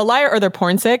 they're a liar or they're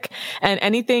porn sick. And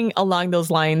anything along those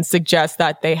lines suggests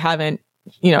that they haven't,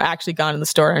 actually gone in the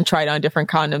store and tried on different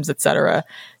condoms, etc.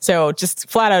 So just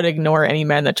flat out ignore any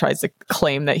man that tries to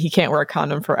claim that he can't wear a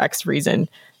condom for X reason.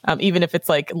 Even if it's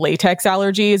like latex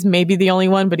allergies, maybe the only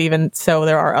one, but even so,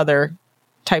 there are other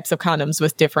types of condoms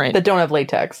with different that don't have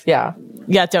latex. Yeah,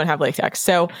 don't have latex.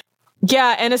 So.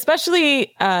 Yeah, and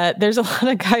especially there's a lot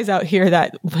of guys out here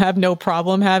that have no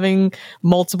problem having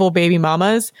multiple baby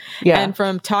mamas. Yeah. And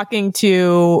from talking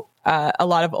to a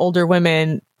lot of older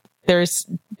women, there's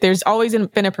always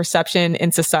been a perception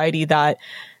in society that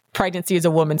pregnancy is a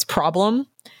woman's problem.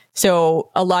 So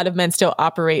a lot of men still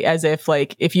operate as if,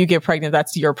 like, if you get pregnant,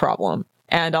 that's your problem.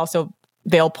 And also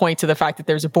they'll point to the fact that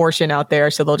there's abortion out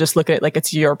there, so they'll just look at it like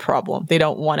it's your problem. They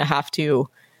don't want to have to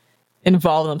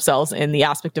involve themselves in the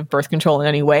aspect of birth control in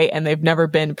any way, and they've never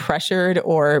been pressured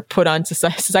or put on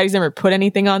society's never put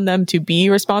anything on them to be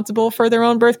responsible for their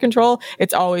own birth control.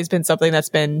 It's always been something that's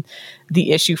been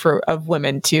the issue of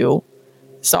women to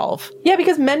solve. Yeah,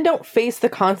 because men don't face the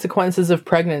consequences of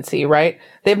pregnancy, right?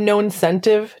 They have no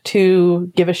incentive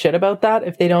to give a shit about that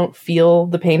if they don't feel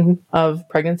the pain of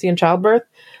pregnancy and childbirth.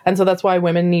 And so that's why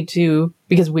women need to,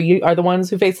 because we are the ones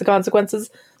who face the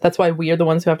consequences, that's why we are the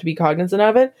ones who have to be cognizant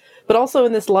of it. But also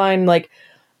in this line, like,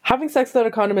 having sex without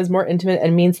a condom is more intimate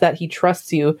and means that he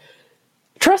trusts you.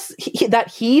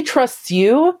 That he trusts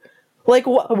you? Like,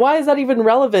 why is that even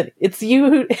relevant? It's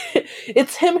you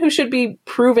it's him who should be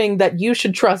proving that you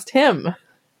should trust him,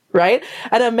 right?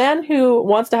 And a man who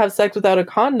wants to have sex without a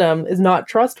condom is not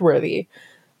trustworthy.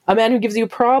 A man who gives you a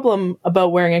problem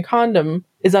about wearing a condom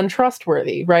is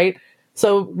untrustworthy, right?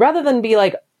 So rather than be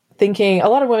like thinking, a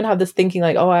lot of women have this thinking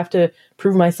like, oh, I have to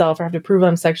prove myself, or I have to prove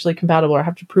I'm sexually compatible, or I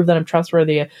have to prove that I'm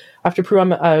trustworthy, I have to prove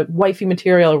I'm a wifey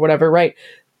material or whatever, right?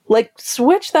 Like,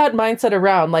 switch that mindset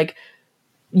around. Like,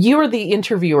 you're the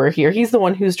interviewer here. He's the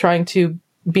one who's trying to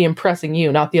be impressing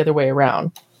you, not the other way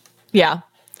around. Yeah.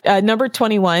 Number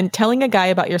 21, telling a guy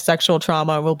about your sexual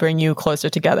trauma will bring you closer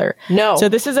together. No. So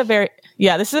this is a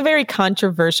very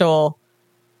controversial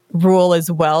rule as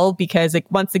well, because like,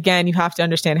 once again, you have to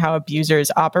understand how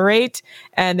abusers operate.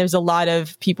 And there's a lot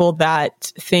of people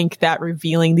that think that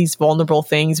revealing these vulnerable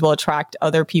things will attract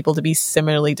other people to be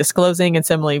similarly disclosing and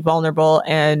similarly vulnerable.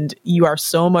 And you are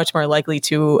so much more likely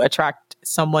to attract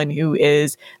someone who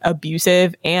is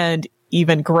abusive, and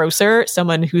even grosser,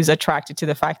 someone who's attracted to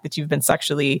the fact that you've been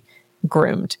sexually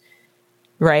groomed,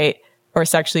 right? Or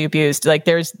sexually abused. Like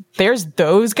there's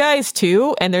those guys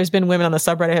too. And there's been women on the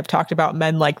subreddit have talked about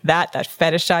men like that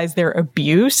fetishize their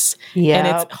abuse. Yeah. And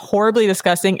it's horribly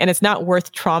disgusting. And it's not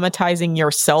worth traumatizing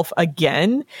yourself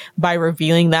again by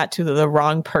revealing that to the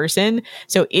wrong person.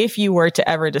 So if you were to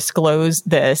ever disclose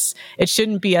this, it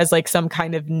shouldn't be as like some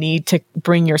kind of need to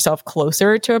bring yourself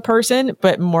closer to a person,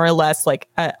 but more or less like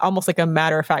almost like a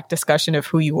matter of fact discussion of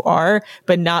who you are,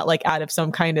 but not like out of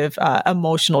some kind of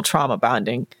emotional trauma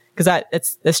bonding. Because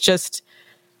it's just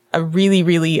a really,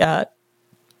 really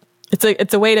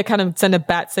it's a way to kind of send a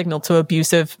bat signal to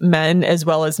abusive men, as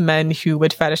well as men who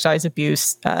would fetishize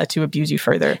abuse to abuse you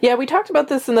further. Yeah, we talked about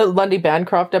this in the Lundy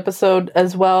Bancroft episode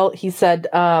as well. He said,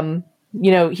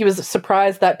 he was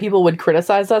surprised that people would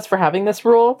criticize us for having this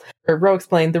rule. Or Ro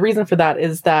explained the reason for that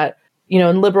is that,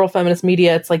 in liberal feminist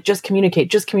media, it's like just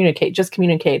communicate, has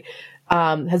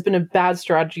been a bad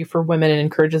strategy for women and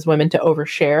encourages women to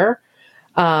overshare.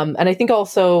 And I think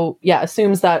also,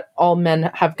 assumes that all men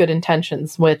have good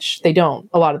intentions, which they don't.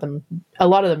 A lot of them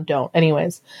don't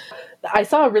anyways. I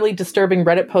saw a really disturbing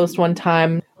Reddit post one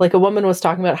time. Like, a woman was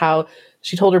talking about how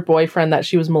she told her boyfriend that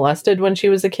she was molested when she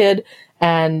was a kid,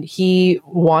 and he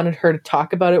wanted her to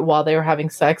talk about it while they were having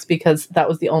sex because that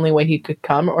was the only way he could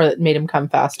come, or it made him come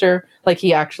faster. Like,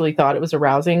 he actually thought it was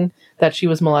arousing that she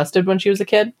was molested when she was a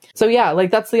kid. So yeah,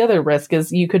 like, that's the other risk,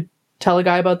 is you could tell a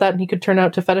guy about that and he could turn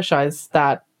out to fetishize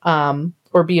that,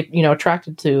 or be,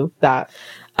 attracted to that.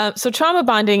 So trauma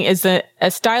bonding is a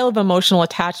style of emotional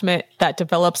attachment that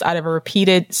develops out of a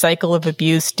repeated cycle of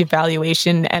abuse,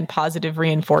 devaluation, and positive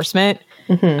reinforcement.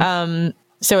 Mm-hmm.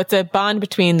 So it's a bond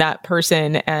between that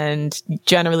person and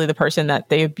generally the person that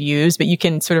they abuse, but you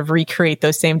can sort of recreate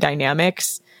those same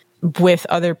dynamics with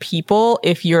other people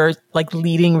if you're like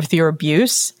leading with your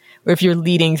abuse, or if you're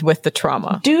leading with the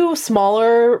trauma. Do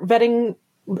smaller vetting,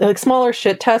 like smaller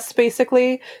shit tests,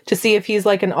 basically, to see if he's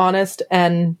like an honest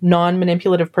and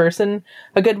non-manipulative person.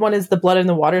 A good one is the blood in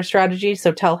the water strategy.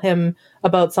 So tell him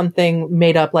about something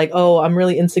made up, like, oh, I'm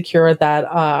really insecure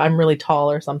that I'm really tall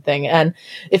or something. And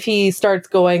if he starts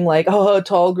going like, oh, a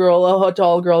tall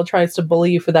girl tries to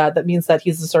bully you for that, that means that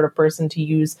he's the sort of person to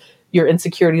use your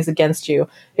insecurities against you.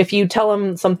 If you tell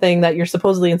him something that you're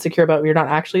supposedly insecure about, but you're not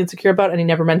actually insecure about, and he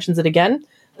never mentions it again,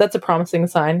 that's a promising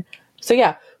sign. So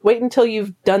yeah, wait until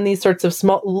you've done these sorts of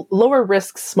lower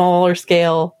risk, smaller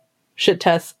scale shit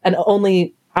tests, and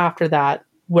only after that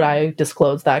would I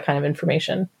disclose that kind of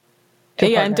information.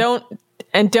 Yeah,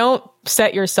 and don't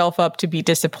set yourself up to be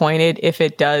disappointed if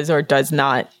it does or does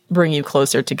not bring you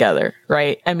closer together,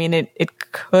 right? I mean,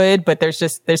 it could, but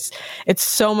it's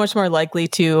so much more likely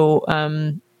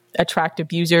to attract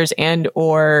abusers and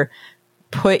or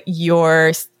put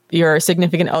your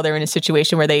significant other in a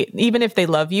situation where they, even if they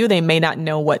love you, they may not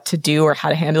know what to do or how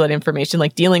to handle that information.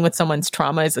 Like, dealing with someone's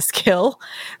trauma is a skill,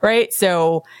 right?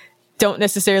 So don't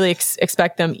necessarily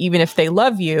expect them, even if they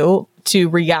love you, to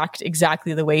react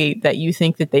exactly the way that you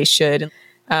think that they should.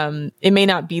 It may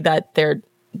not be that they're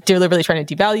deliberately trying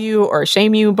to devalue or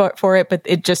shame you for it, but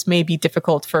it just may be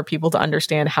difficult for people to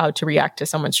understand how to react to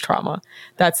someone's trauma.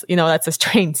 That's a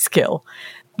trained skill.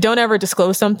 Don't ever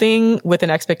disclose something with an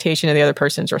expectation of the other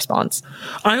person's response.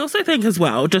 I also think as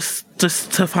well, just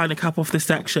to finally cap off this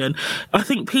section, I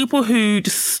think people who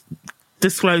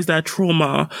disclose their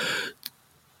trauma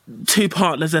to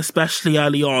partners, especially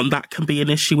early on, that can be an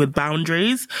issue with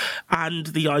boundaries and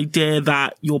the idea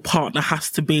that your partner has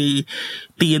to be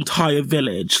the entire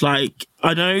village. Like,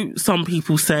 I know some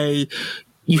people say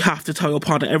you have to tell your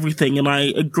partner everything, and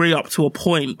I agree up to a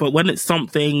point, but when it's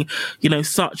something,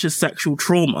 such as sexual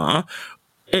trauma,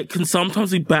 it can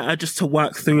sometimes be better just to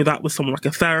work through that with someone like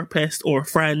a therapist or a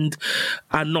friend,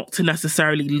 and not to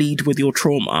necessarily lead with your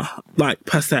trauma, like,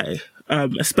 per se.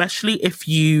 Especially if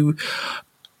you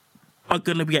are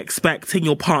going to be expecting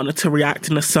your partner to react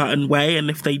in a certain way, and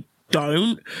if they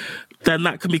don't, then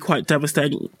that can be quite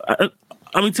devastating.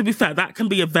 I mean, to be fair, that can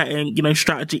be a vetting, you know,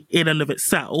 strategy in and of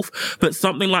itself, but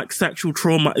something like sexual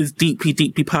trauma is deeply,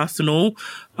 deeply personal.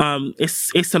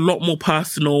 It's a lot more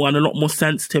personal and a lot more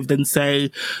sensitive than,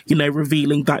 say, you know,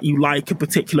 revealing that you like a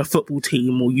particular football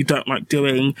team or you don't like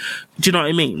doing, do you know what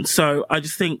I mean? So I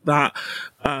just think that,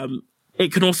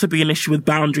 it can also be an issue with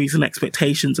boundaries and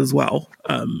expectations as well,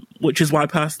 which is why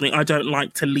personally I don't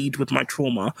like to lead with my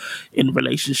trauma in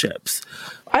relationships.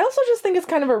 I also just think it's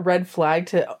kind of a red flag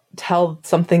to tell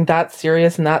something that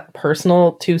serious and that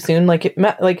personal too soon. Like,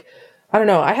 I don't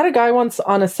know. I had a guy once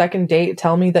on a second date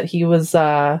tell me that he was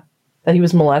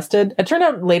molested. It turned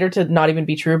out later to not even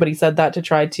be true, but he said that to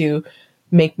try to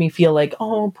make me feel like,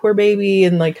 oh, poor baby,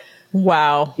 and like,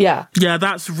 wow, yeah,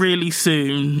 that's really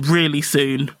soon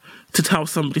to tell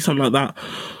somebody something like that.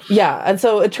 Yeah, and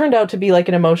so it turned out to be like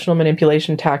an emotional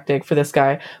manipulation tactic for this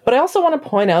guy. But I also want to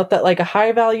point out that like a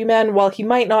high value man, while he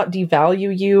might not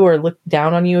devalue you or look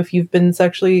down on you if you've been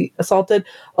sexually assaulted,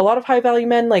 a lot of high value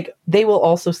men, like, they will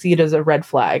also see it as a red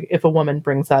flag if a woman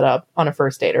brings that up on a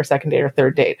first date or second date or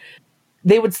third date.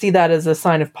 They would see that as a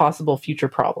sign of possible future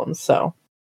problems. So,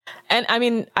 and I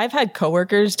mean, I've had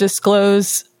coworkers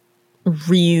disclose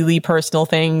really personal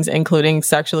things, including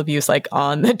sexual abuse, like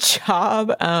on the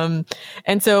job.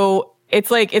 And so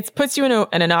it's like, it puts you in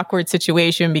an awkward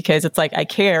situation because it's like, I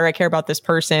care about this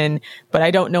person, but I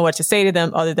don't know what to say to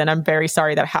them other than I'm very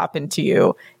sorry that happened to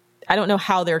you. I don't know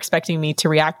how they're expecting me to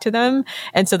react to them.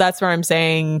 And so that's where I'm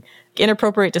saying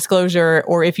inappropriate disclosure,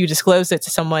 or if you disclose it to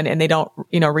someone and they don't,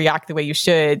 you know, react the way you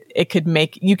should,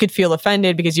 you could feel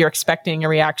offended because you're expecting a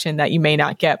reaction that you may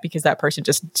not get because that person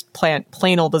just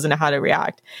plain old doesn't know how to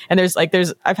react. And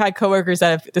I've had coworkers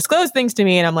that have disclosed things to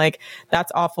me and I'm like,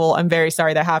 that's awful. I'm very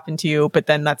sorry that happened to you. But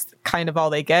then that's kind of all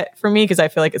they get from me because I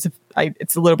feel like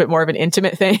it's a little bit more of an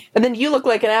intimate thing. And then you look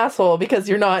like an asshole because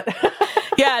you're not.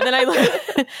 Yeah, then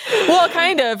well,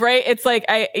 kind of, right? It's like,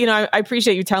 I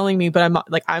appreciate you telling me, but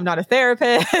I'm not a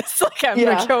therapist. Like, I'm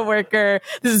a coworker.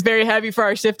 This is very heavy for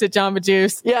our shift at Jamba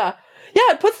Juice. Yeah.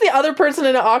 Yeah, it puts the other person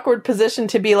in an awkward position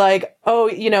to be like, oh,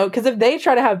 you know, because if they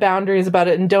try to have boundaries about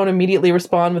it and don't immediately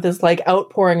respond with this like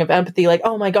outpouring of empathy, like,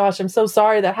 oh my gosh, I'm so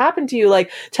sorry that happened to you. Like,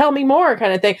 tell me more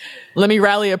kind of thing. Let me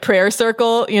rally a prayer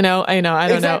circle. I don't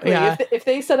exactly. know. Yeah. If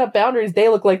they set up boundaries, they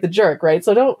look like the jerk, right?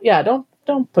 So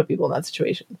don't put people in that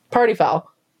situation. Party foul.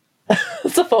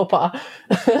 It's a faux pas.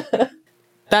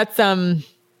 That's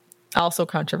also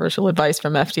controversial advice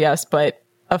from FDS, but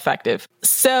effective.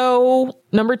 So,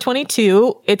 number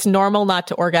 22, it's normal not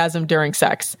to orgasm during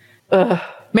sex. Ugh.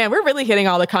 Man, we're really hitting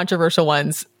all the controversial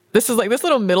ones. This is like, this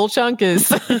little middle chunk is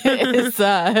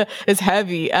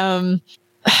heavy.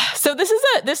 So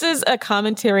this is a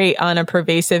commentary on a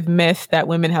pervasive myth that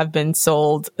women have been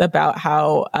sold about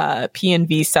how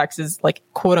P&V sex is like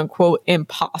quote unquote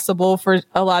impossible for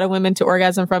a lot of women to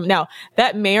orgasm from. Now,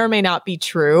 that may or may not be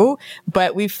true,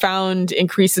 but we've found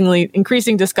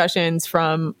increasing discussions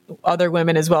from other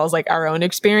women as well as like our own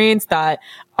experience that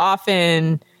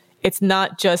often it's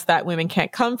not just that women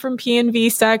can't come from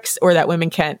P&V sex or that women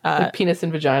can't like penis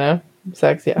and vagina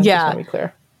sex. Yeah. Yeah. Just want to be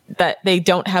clear. That they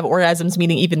don't have orgasms,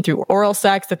 meaning even through oral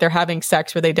sex, that they're having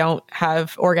sex where they don't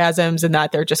have orgasms and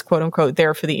that they're just quote unquote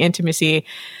there for the intimacy.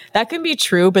 That can be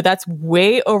true, but that's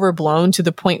way overblown to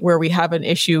the point where we have an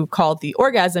issue called the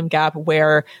orgasm gap,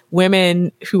 where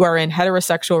women who are in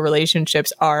heterosexual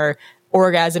relationships are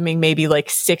orgasming maybe like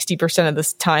 60% of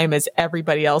the time as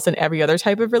everybody else in every other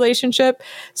type of relationship.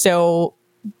 So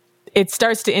it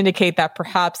starts to indicate that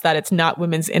perhaps that it's not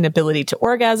women's inability to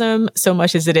orgasm so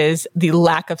much as it is the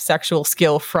lack of sexual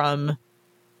skill from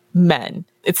men.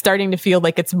 It's starting to feel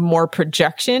like it's more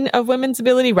projection of women's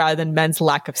ability rather than men's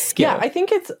lack of skill. Yeah, I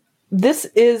think this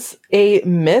is a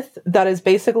myth that is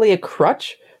basically a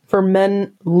crutch for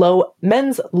men's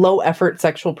low effort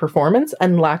sexual performance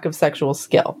and lack of sexual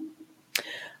skill.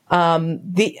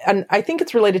 And I think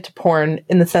it's related to porn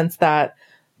in the sense that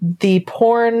the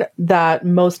porn that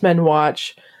most men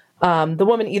watch, the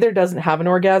woman either doesn't have an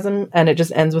orgasm and it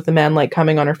just ends with the man like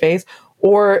coming on her face,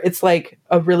 or it's like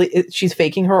she's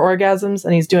faking her orgasms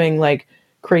and he's doing like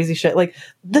crazy shit. Like,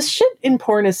 this shit in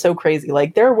porn is so crazy.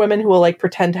 Like, there are women who will like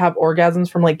pretend to have orgasms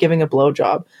from like giving a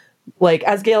blowjob. Like,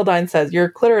 as Gail Dine says, your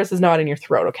clitoris is not in your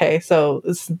throat. Okay. So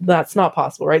that's not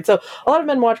possible. Right. So a lot of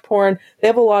men watch porn. They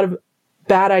have a lot of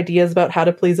bad ideas about how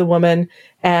to please a woman.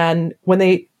 And when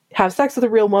they have sex with a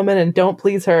real woman and don't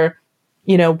please her,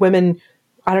 you know, women,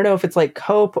 I don't know if it's like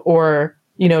cope or,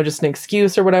 just an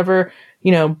excuse or whatever,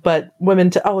 but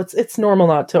women it's normal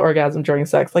not to orgasm during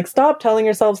sex. Like, stop telling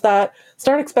yourselves that.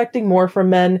 Start expecting more from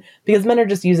men, because men are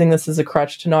just using this as a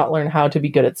crutch to not learn how to be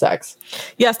good at sex.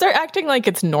 Yeah, start acting like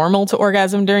it's normal to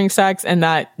orgasm during sex, and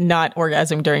that not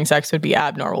orgasm during sex would be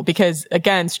abnormal. Because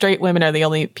again, straight women are the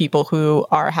only people who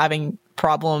are having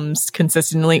problems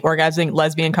consistently orgasming.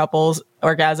 Lesbian couples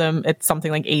orgasm, it's something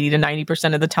like 80 to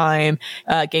 90% of the time.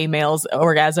 Gay males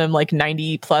orgasm like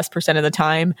 90+% of the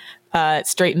time.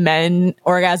 Straight men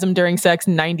orgasm during sex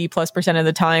 90+% of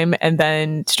the time. And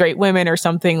then straight women are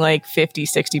something like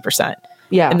 50-60%.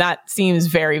 Yeah. And that seems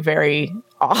very, very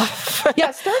off. Yeah,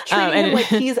 start treating him like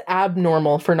he's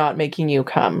abnormal for not making you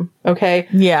come. Okay?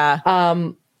 Yeah.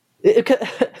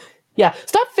 Yeah,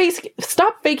 stop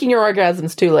faking your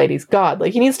orgasms too, ladies. God,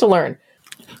 like, he needs to learn.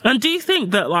 And do you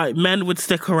think that, like, men would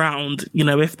stick around,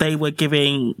 if they were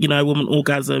giving, women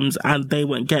orgasms and they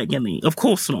weren't getting any? Of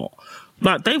course not.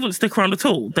 Like, they wouldn't stick around at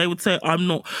all. They would say, I'm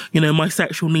not, my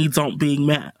sexual needs aren't being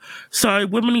met. So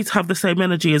women need to have the same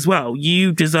energy as well.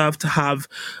 You deserve to have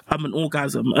an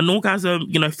orgasm. An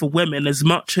orgasm, for women, as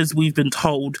much as we've been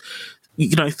told,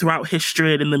 throughout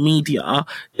history and in the media,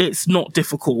 it's not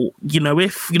difficult.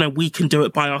 If, we can do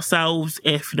it by ourselves,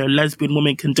 if, lesbian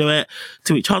women can do it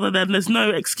to each other, then there's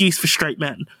no excuse for straight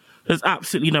men. There's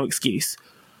absolutely no excuse.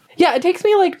 Yeah, it takes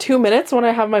me like 2 minutes when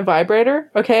I have my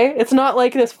vibrator, okay? It's not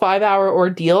like this 5-hour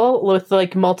ordeal with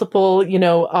like multiple,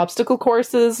 obstacle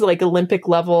courses, like Olympic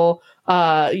level,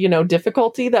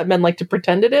 difficulty that men like to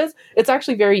pretend it is. It's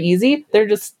actually very easy. They're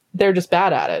just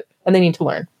bad at it, and they need to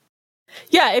learn.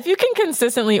 Yeah, if you can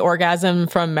consistently orgasm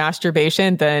from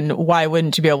masturbation, then why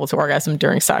wouldn't you be able to orgasm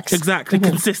during sex? Exactly,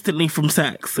 consistently from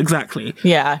sex. Exactly.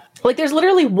 Yeah. Like, there's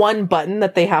literally one button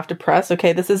that they have to press.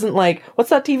 Okay, this isn't like, what's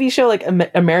that TV show, like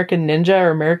American Ninja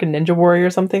or American Ninja Warrior or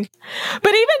something?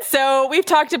 But even so, we've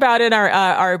talked about in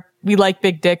our We Like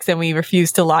Big Dicks and We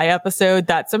Refuse to Lie episode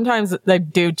that sometimes the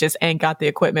dude just ain't got the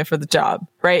equipment for the job,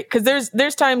 right? Because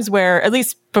there's times where, at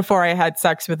least before I had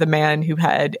sex with a man who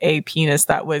had a penis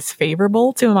that was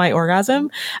favorable to my orgasm,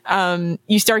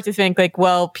 you start to think like,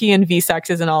 well, P and V sex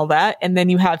isn't all that. And then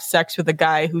you have sex with a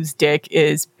guy whose dick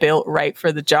is built right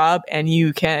for the job and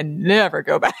you can never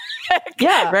go back.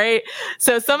 Yeah. Right?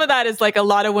 So some of that is like a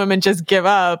lot of women just give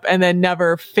up and then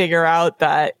never figure out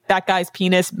that that guy's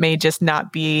penis may just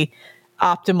not be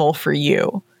optimal for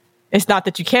you. It's not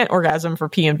that you can't orgasm for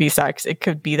P and V sex. It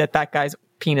could be that guy's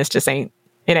penis just ain't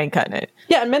cutting it.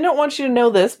 Yeah, and men don't want you to know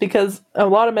this because a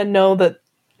lot of men know that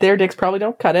their dicks probably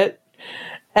don't cut it.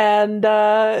 And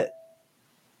they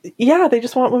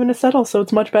just want women to settle, so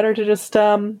it's much better to just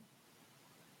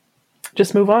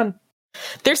move on.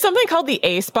 There's something called the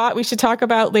A spot we should talk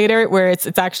about later, where it's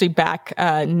actually back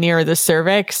near the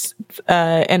cervix,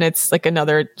 and it's like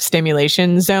another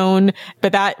stimulation zone,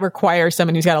 but that requires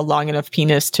someone who's got a long enough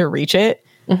penis to reach it.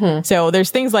 Mm-hmm. So there's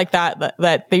things like that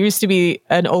there used to be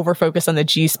an over focus on the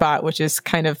G spot, which is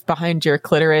kind of behind your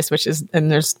clitoris,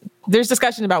 and there's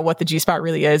discussion about what the G spot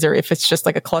really is, or if it's just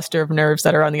like a cluster of nerves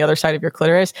that are on the other side of your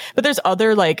clitoris. But there's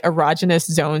other like erogenous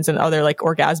zones and other like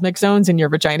orgasmic zones in your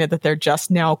vagina that they're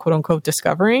just now quote unquote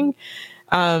discovering.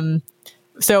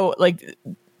 So like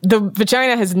the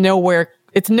vagina has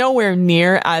it's nowhere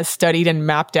near as studied and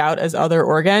mapped out as other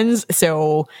organs.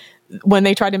 So when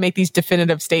they try to make these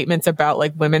definitive statements about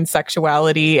like women's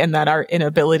sexuality and that our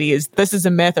inability this is a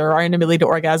myth, or our inability to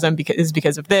orgasm is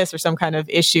because of this or some kind of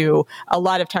issue, a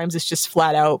lot of times it's just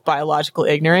flat out biological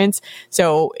ignorance.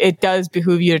 So it does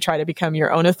behoove you to try to become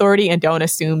your own authority and don't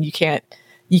assume you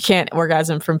can't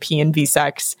orgasm from P and V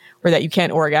sex, or that you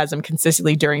can't orgasm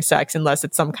consistently during sex unless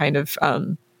it's some kind of,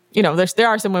 there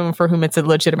are some women for whom it's a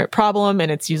legitimate problem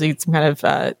and it's usually some kind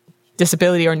of,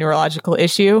 disability or neurological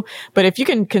issue. But if you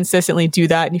can consistently do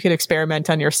that and you can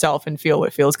experiment on yourself and feel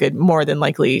what feels good, more than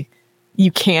likely you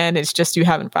can. It's just you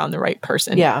haven't found the right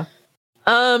person. Yeah.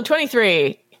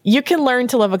 23. You can learn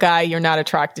to love a guy you're not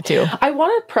attracted to. I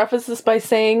want to preface this by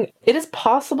saying it is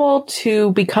possible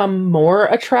to become more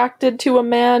attracted to a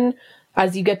man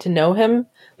as you get to know him.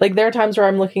 Like, there are times where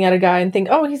I'm looking at a guy and think,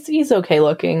 oh, he's okay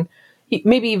looking.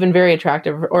 Maybe even very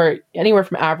attractive, or anywhere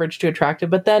from average to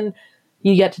attractive. But then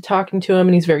you get to talking to him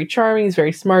and he's very charming, he's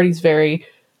very smart, he's very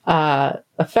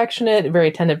affectionate, very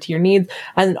attentive to your needs.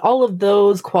 And all of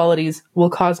those qualities will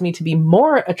cause me to be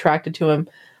more attracted to him.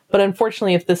 But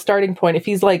unfortunately, if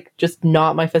he's like just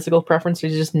not my physical preference,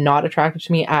 he's just not attracted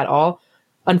to me at all,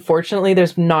 unfortunately,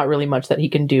 there's not really much that he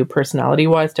can do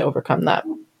personality-wise to overcome that.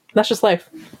 That's just life.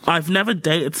 I've never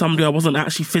dated somebody I wasn't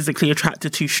actually physically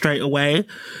attracted to straight away.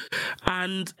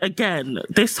 And again,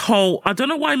 this whole, I don't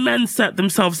know why men set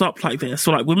themselves up like this,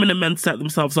 or like women and men set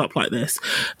themselves up like this.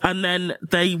 And then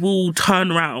they will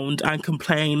turn around and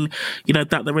complain, you know,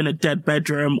 that they're in a dead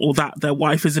bedroom or that their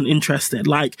wife isn't interested.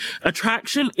 Like,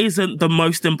 attraction isn't the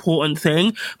most important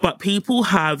thing, but people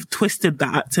have twisted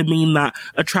that to mean that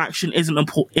attraction isn't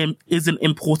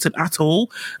important at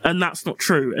all. And that's not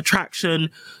true. Attraction,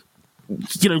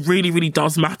 you know, really, really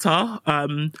does matter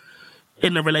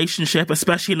in a relationship,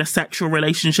 especially in a sexual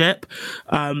relationship.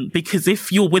 Because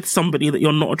if you're with somebody that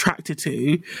you're not attracted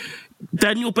to,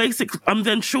 then you're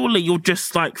then surely you're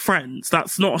just like friends.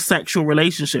 That's not a sexual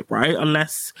relationship, right?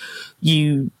 Unless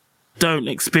you don't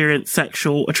experience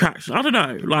sexual attraction. I don't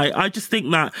know. Like, I just think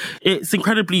that it's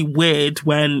incredibly weird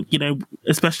when, you know,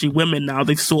 especially women now,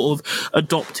 they've sort of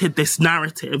adopted this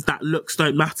narrative that looks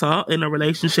don't matter in a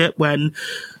relationship when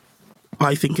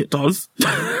I think it does.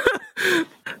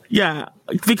 Yeah,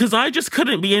 because I just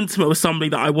couldn't be intimate with somebody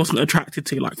that I wasn't attracted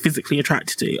to, like physically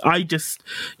attracted to. I just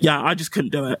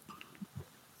couldn't do it.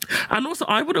 And also,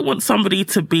 I wouldn't want somebody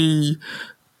to be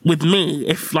with me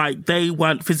if like they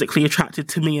weren't physically attracted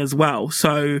to me as well.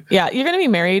 So yeah, you're going to be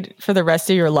married for the rest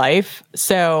of your life.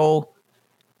 So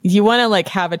you want to like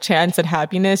have a chance at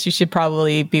happiness, you should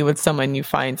probably be with someone you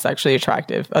find sexually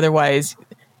attractive. Otherwise,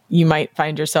 you might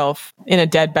find yourself in a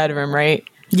dead bedroom, right?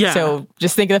 Yeah. So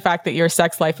just think of the fact that your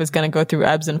sex life is going to go through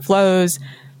ebbs and flows.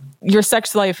 Your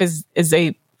sex life is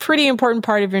a pretty important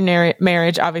part of your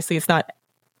marriage. Obviously, it's not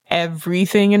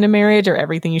everything in a marriage or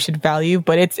everything you should value,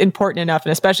 but it's important enough,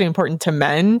 and especially important to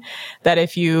men, that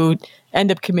if you end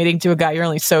up committing to a guy you're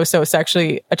only so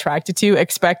sexually attracted to,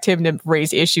 expect him to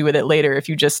raise issue with it later if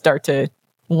you just start to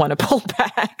want to pull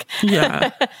back.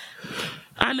 Yeah.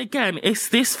 And again, it's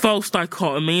this false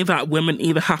dichotomy that women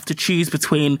either have to choose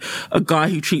between a guy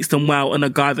who treats them well and a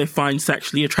guy they find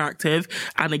sexually attractive.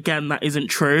 And again, that isn't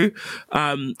true.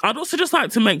 I'd also just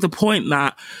like to make the point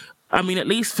that, I mean, at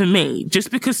least for me,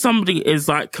 just because somebody is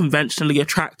like conventionally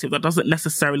attractive, that doesn't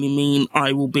necessarily mean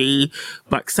I will be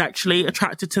like sexually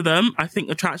attracted to them. I think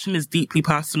attraction is deeply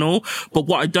personal. But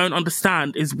what I don't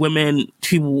understand is women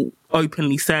who will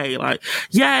openly say like,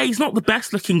 yeah, he's not the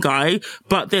best looking guy,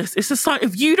 but this, it's just like,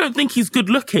 if you don't think he's good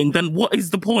looking, then what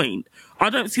is the point? I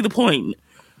don't see the point.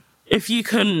 If you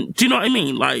can, do you know what I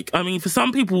mean? Like, I mean, for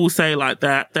some people will say like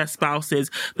their spouse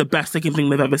is the best looking thing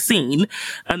they've ever seen,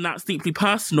 and that's deeply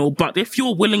personal. But if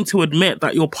you're willing to admit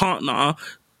that your partner,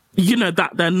 you know,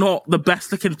 that they're not the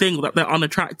best looking thing, or that they're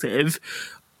unattractive,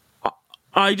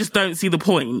 I just don't see the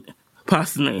point,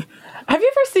 personally. Have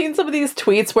you ever seen some of these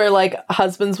tweets where like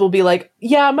husbands will be like,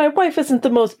 yeah, my wife isn't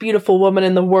the most beautiful woman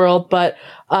in the world, but,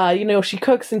 you know, she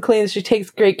cooks and cleans, she takes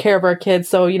great care of our kids,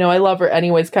 so, you know, I love her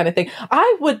anyways, kind of thing.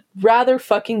 I would rather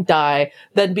fucking die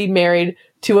than be married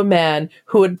to a man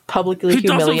who would publicly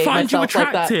humiliate myself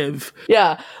like that.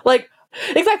 Yeah, like,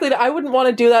 exactly. I wouldn't want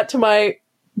to do that to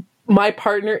my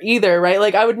partner either, right?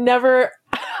 Like, I would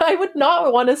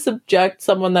not want to subject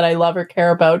someone that I love or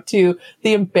care about to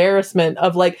the embarrassment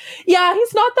of like, yeah,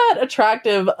 he's not that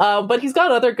attractive, but he's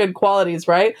got other good qualities,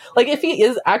 right? Like, if he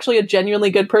is actually a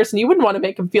genuinely good person, you wouldn't want to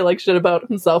make him feel like shit about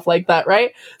himself like that,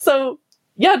 right? So,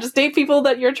 yeah, just date people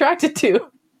that you're attracted to.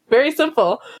 Very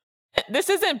simple. This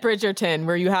isn't Bridgerton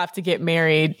where you have to get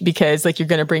married because like you're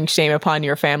going to bring shame upon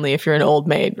your family if you're an old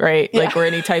maid, right? Yeah. Like, or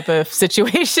any type of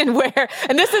situation where,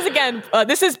 and this is again,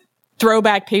 this is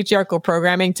throwback patriarchal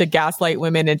programming to gaslight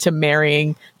women into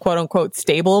marrying quote unquote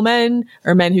stable men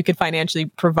or men who could financially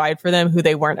provide for them who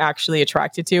they weren't actually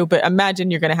attracted to. But imagine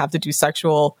you're going to have to do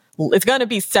it's going to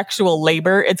be sexual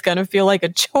labor. It's going to feel like a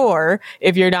chore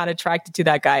if you're not attracted to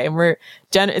that guy. And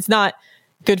it's not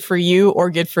good for you or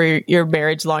good for your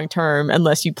marriage long term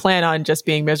unless you plan on just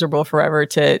being miserable forever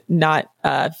to not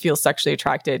feel sexually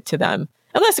attracted to them.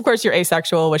 Unless, of course, you're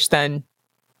asexual, which then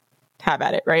have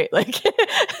at it, right? Like,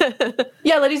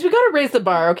 yeah, ladies, we got to raise the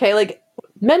bar, okay? Like,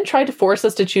 men try to force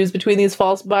us to choose between these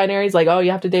false binaries, like, oh, you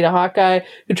have to date a hot guy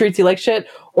who treats you like shit,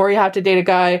 or you have to date a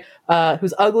guy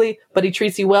who's ugly, but he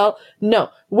treats you well. No,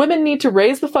 women need to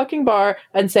raise the fucking bar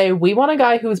and say, we want a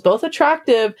guy who's both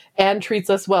attractive and treats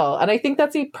us well. And I think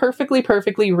that's a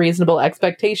perfectly reasonable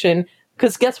expectation,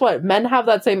 because guess what? Men have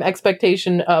that same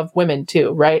expectation of women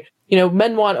too, right? You know,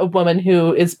 men want a woman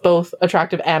who is both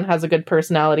attractive and has a good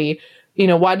personality. You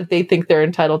know, why did they think they're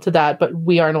entitled to that, but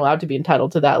we aren't allowed to be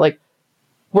entitled to that? Like,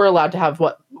 we're allowed to have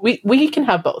what? We can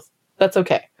have both. That's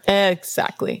okay.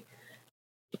 Exactly.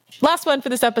 Last one for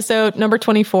this episode, number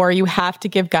 24. You have to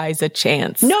give guys a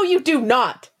chance. No, you do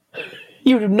not.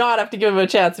 You do not have to give him a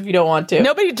chance if you don't want to.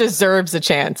 Nobody deserves a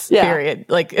chance, period.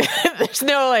 Like, there's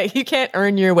no, like, you can't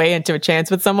earn your way into a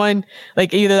chance with someone.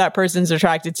 Like, either that person's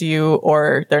attracted to you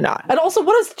or they're not. And also,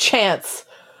 what is chance?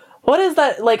 What is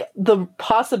that, like, the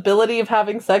possibility of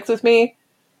having sex with me?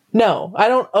 No, I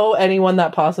don't owe anyone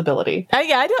that possibility.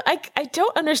 I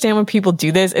don't understand when people do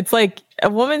this. It's like a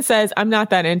woman says, I'm not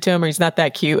that into him or he's not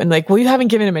that cute. And like, well, you haven't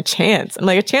given him a chance. I'm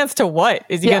like, a chance to what?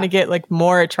 Is he going to get like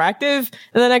more attractive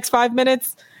in the next 5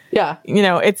 minutes? Yeah. You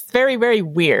know, it's very, very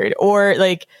weird. Or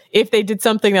like if they did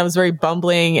something that was very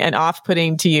bumbling and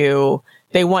off-putting to you,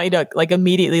 they want you to like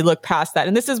immediately look past that.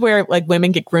 And this is where like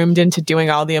women get groomed into doing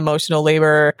all the emotional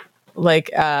labor.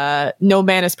 Like, no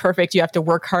man is perfect. You have to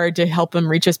work hard to help him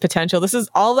reach his potential. This is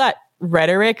all that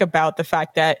rhetoric about the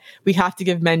fact that we have to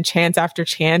give men chance after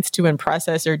chance to impress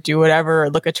us or do whatever or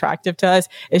look attractive to us.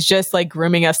 Is just like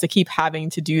grooming us to keep having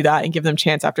to do that and give them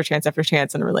chance after chance after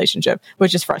chance in a relationship,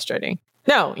 which is frustrating.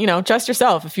 No, you know, trust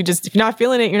yourself. If you're not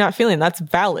feeling it, you're not feeling it. That's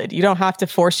valid. You don't have to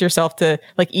force yourself to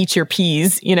like eat your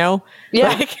peas, you know? Yeah.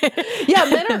 Like, yeah,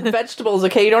 men are vegetables,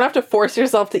 okay? You don't have to force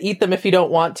yourself to eat them if you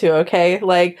don't want to, okay?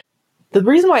 Like, the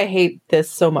reason why I hate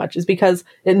this so much is because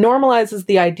it normalizes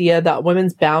the idea that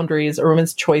women's boundaries or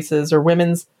women's choices or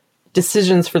women's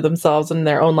decisions for themselves and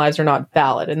their own lives are not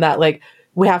valid. And that, like,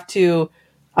 we have to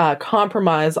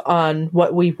compromise on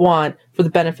what we want for the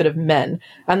benefit of men.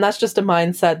 And that's just a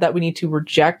mindset that we need to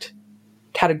reject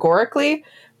categorically.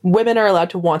 Women are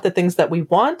allowed to want the things that we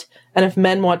want. And if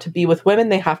men want to be with women,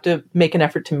 they have to make an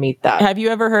effort to meet that. Have you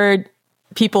ever heard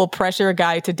people pressure a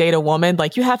guy to date a woman?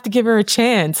 Like, you have to give her a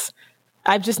chance.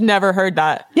 I've just never heard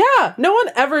that. Yeah, no one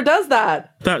ever does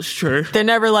that. That's true. They're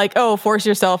never like, oh, force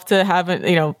yourself to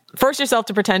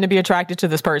pretend to be attracted to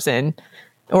this person.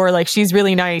 Or like, she's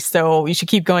really nice, so you should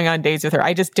keep going on dates with her.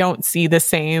 I just don't see the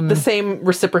same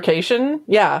reciprocation.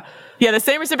 Yeah. Yeah, the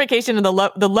same reciprocation and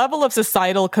the level of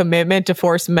societal commitment to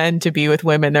force men to be with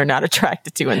women they're not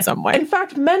attracted to in some way. In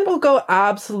fact, men will go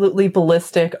absolutely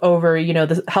ballistic over, you know,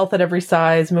 the health at every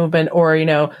size movement or, you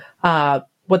know,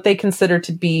 what they consider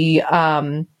to be,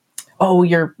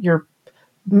 you're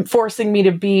forcing me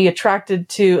to be attracted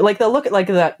to, like, they'll look at like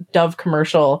that Dove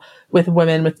commercial with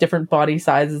women with different body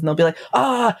sizes and they'll be like,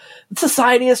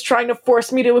 society is trying to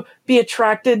force me to be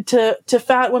attracted to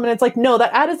fat women. It's like, no,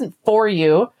 that ad isn't for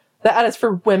you. That ad is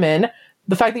for women.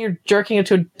 The fact that you're jerking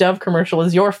into a Dove commercial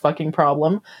is your fucking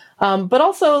problem. But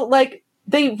also, like,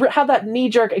 they have that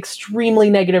knee-jerk, extremely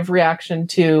negative reaction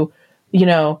to, you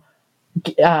know,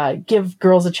 give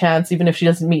girls a chance even if she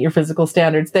doesn't meet your physical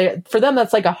standards. For them,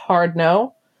 that's like a hard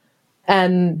no,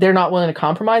 and they're not willing to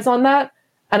compromise on that.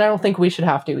 And I don't think we should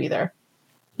have to either.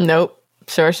 Nope,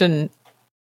 sure shouldn't.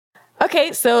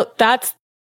 Okay, so that's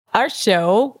our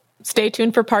show. Stay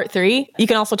tuned for part 3. You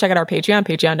can also check out our Patreon,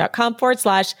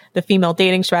 patreon.com/The Female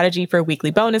Dating Strategy for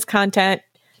weekly bonus content.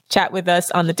 Chat with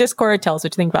us on the Discord. Tell us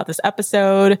what you think about this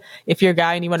episode. If you're a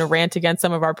guy and you want to rant against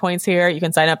some of our points here, you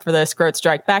can sign up for the Scrote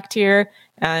Strike Back tier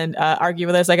and argue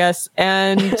with us, I guess.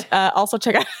 And also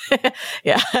check out,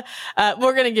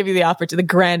 we're going to give you the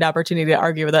grand opportunity to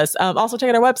argue with us. Also check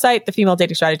out our website,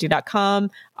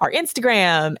 thefemaledatingsstrategy.com, our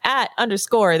Instagram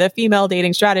 @_the female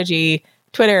dating strategy,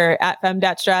 Twitter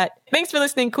 @femdatstrat. Thanks for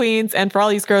listening, queens. And for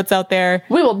all you Scrotes out there,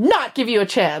 we will not give you a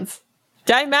chance.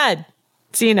 Die mad.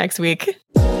 See you next week.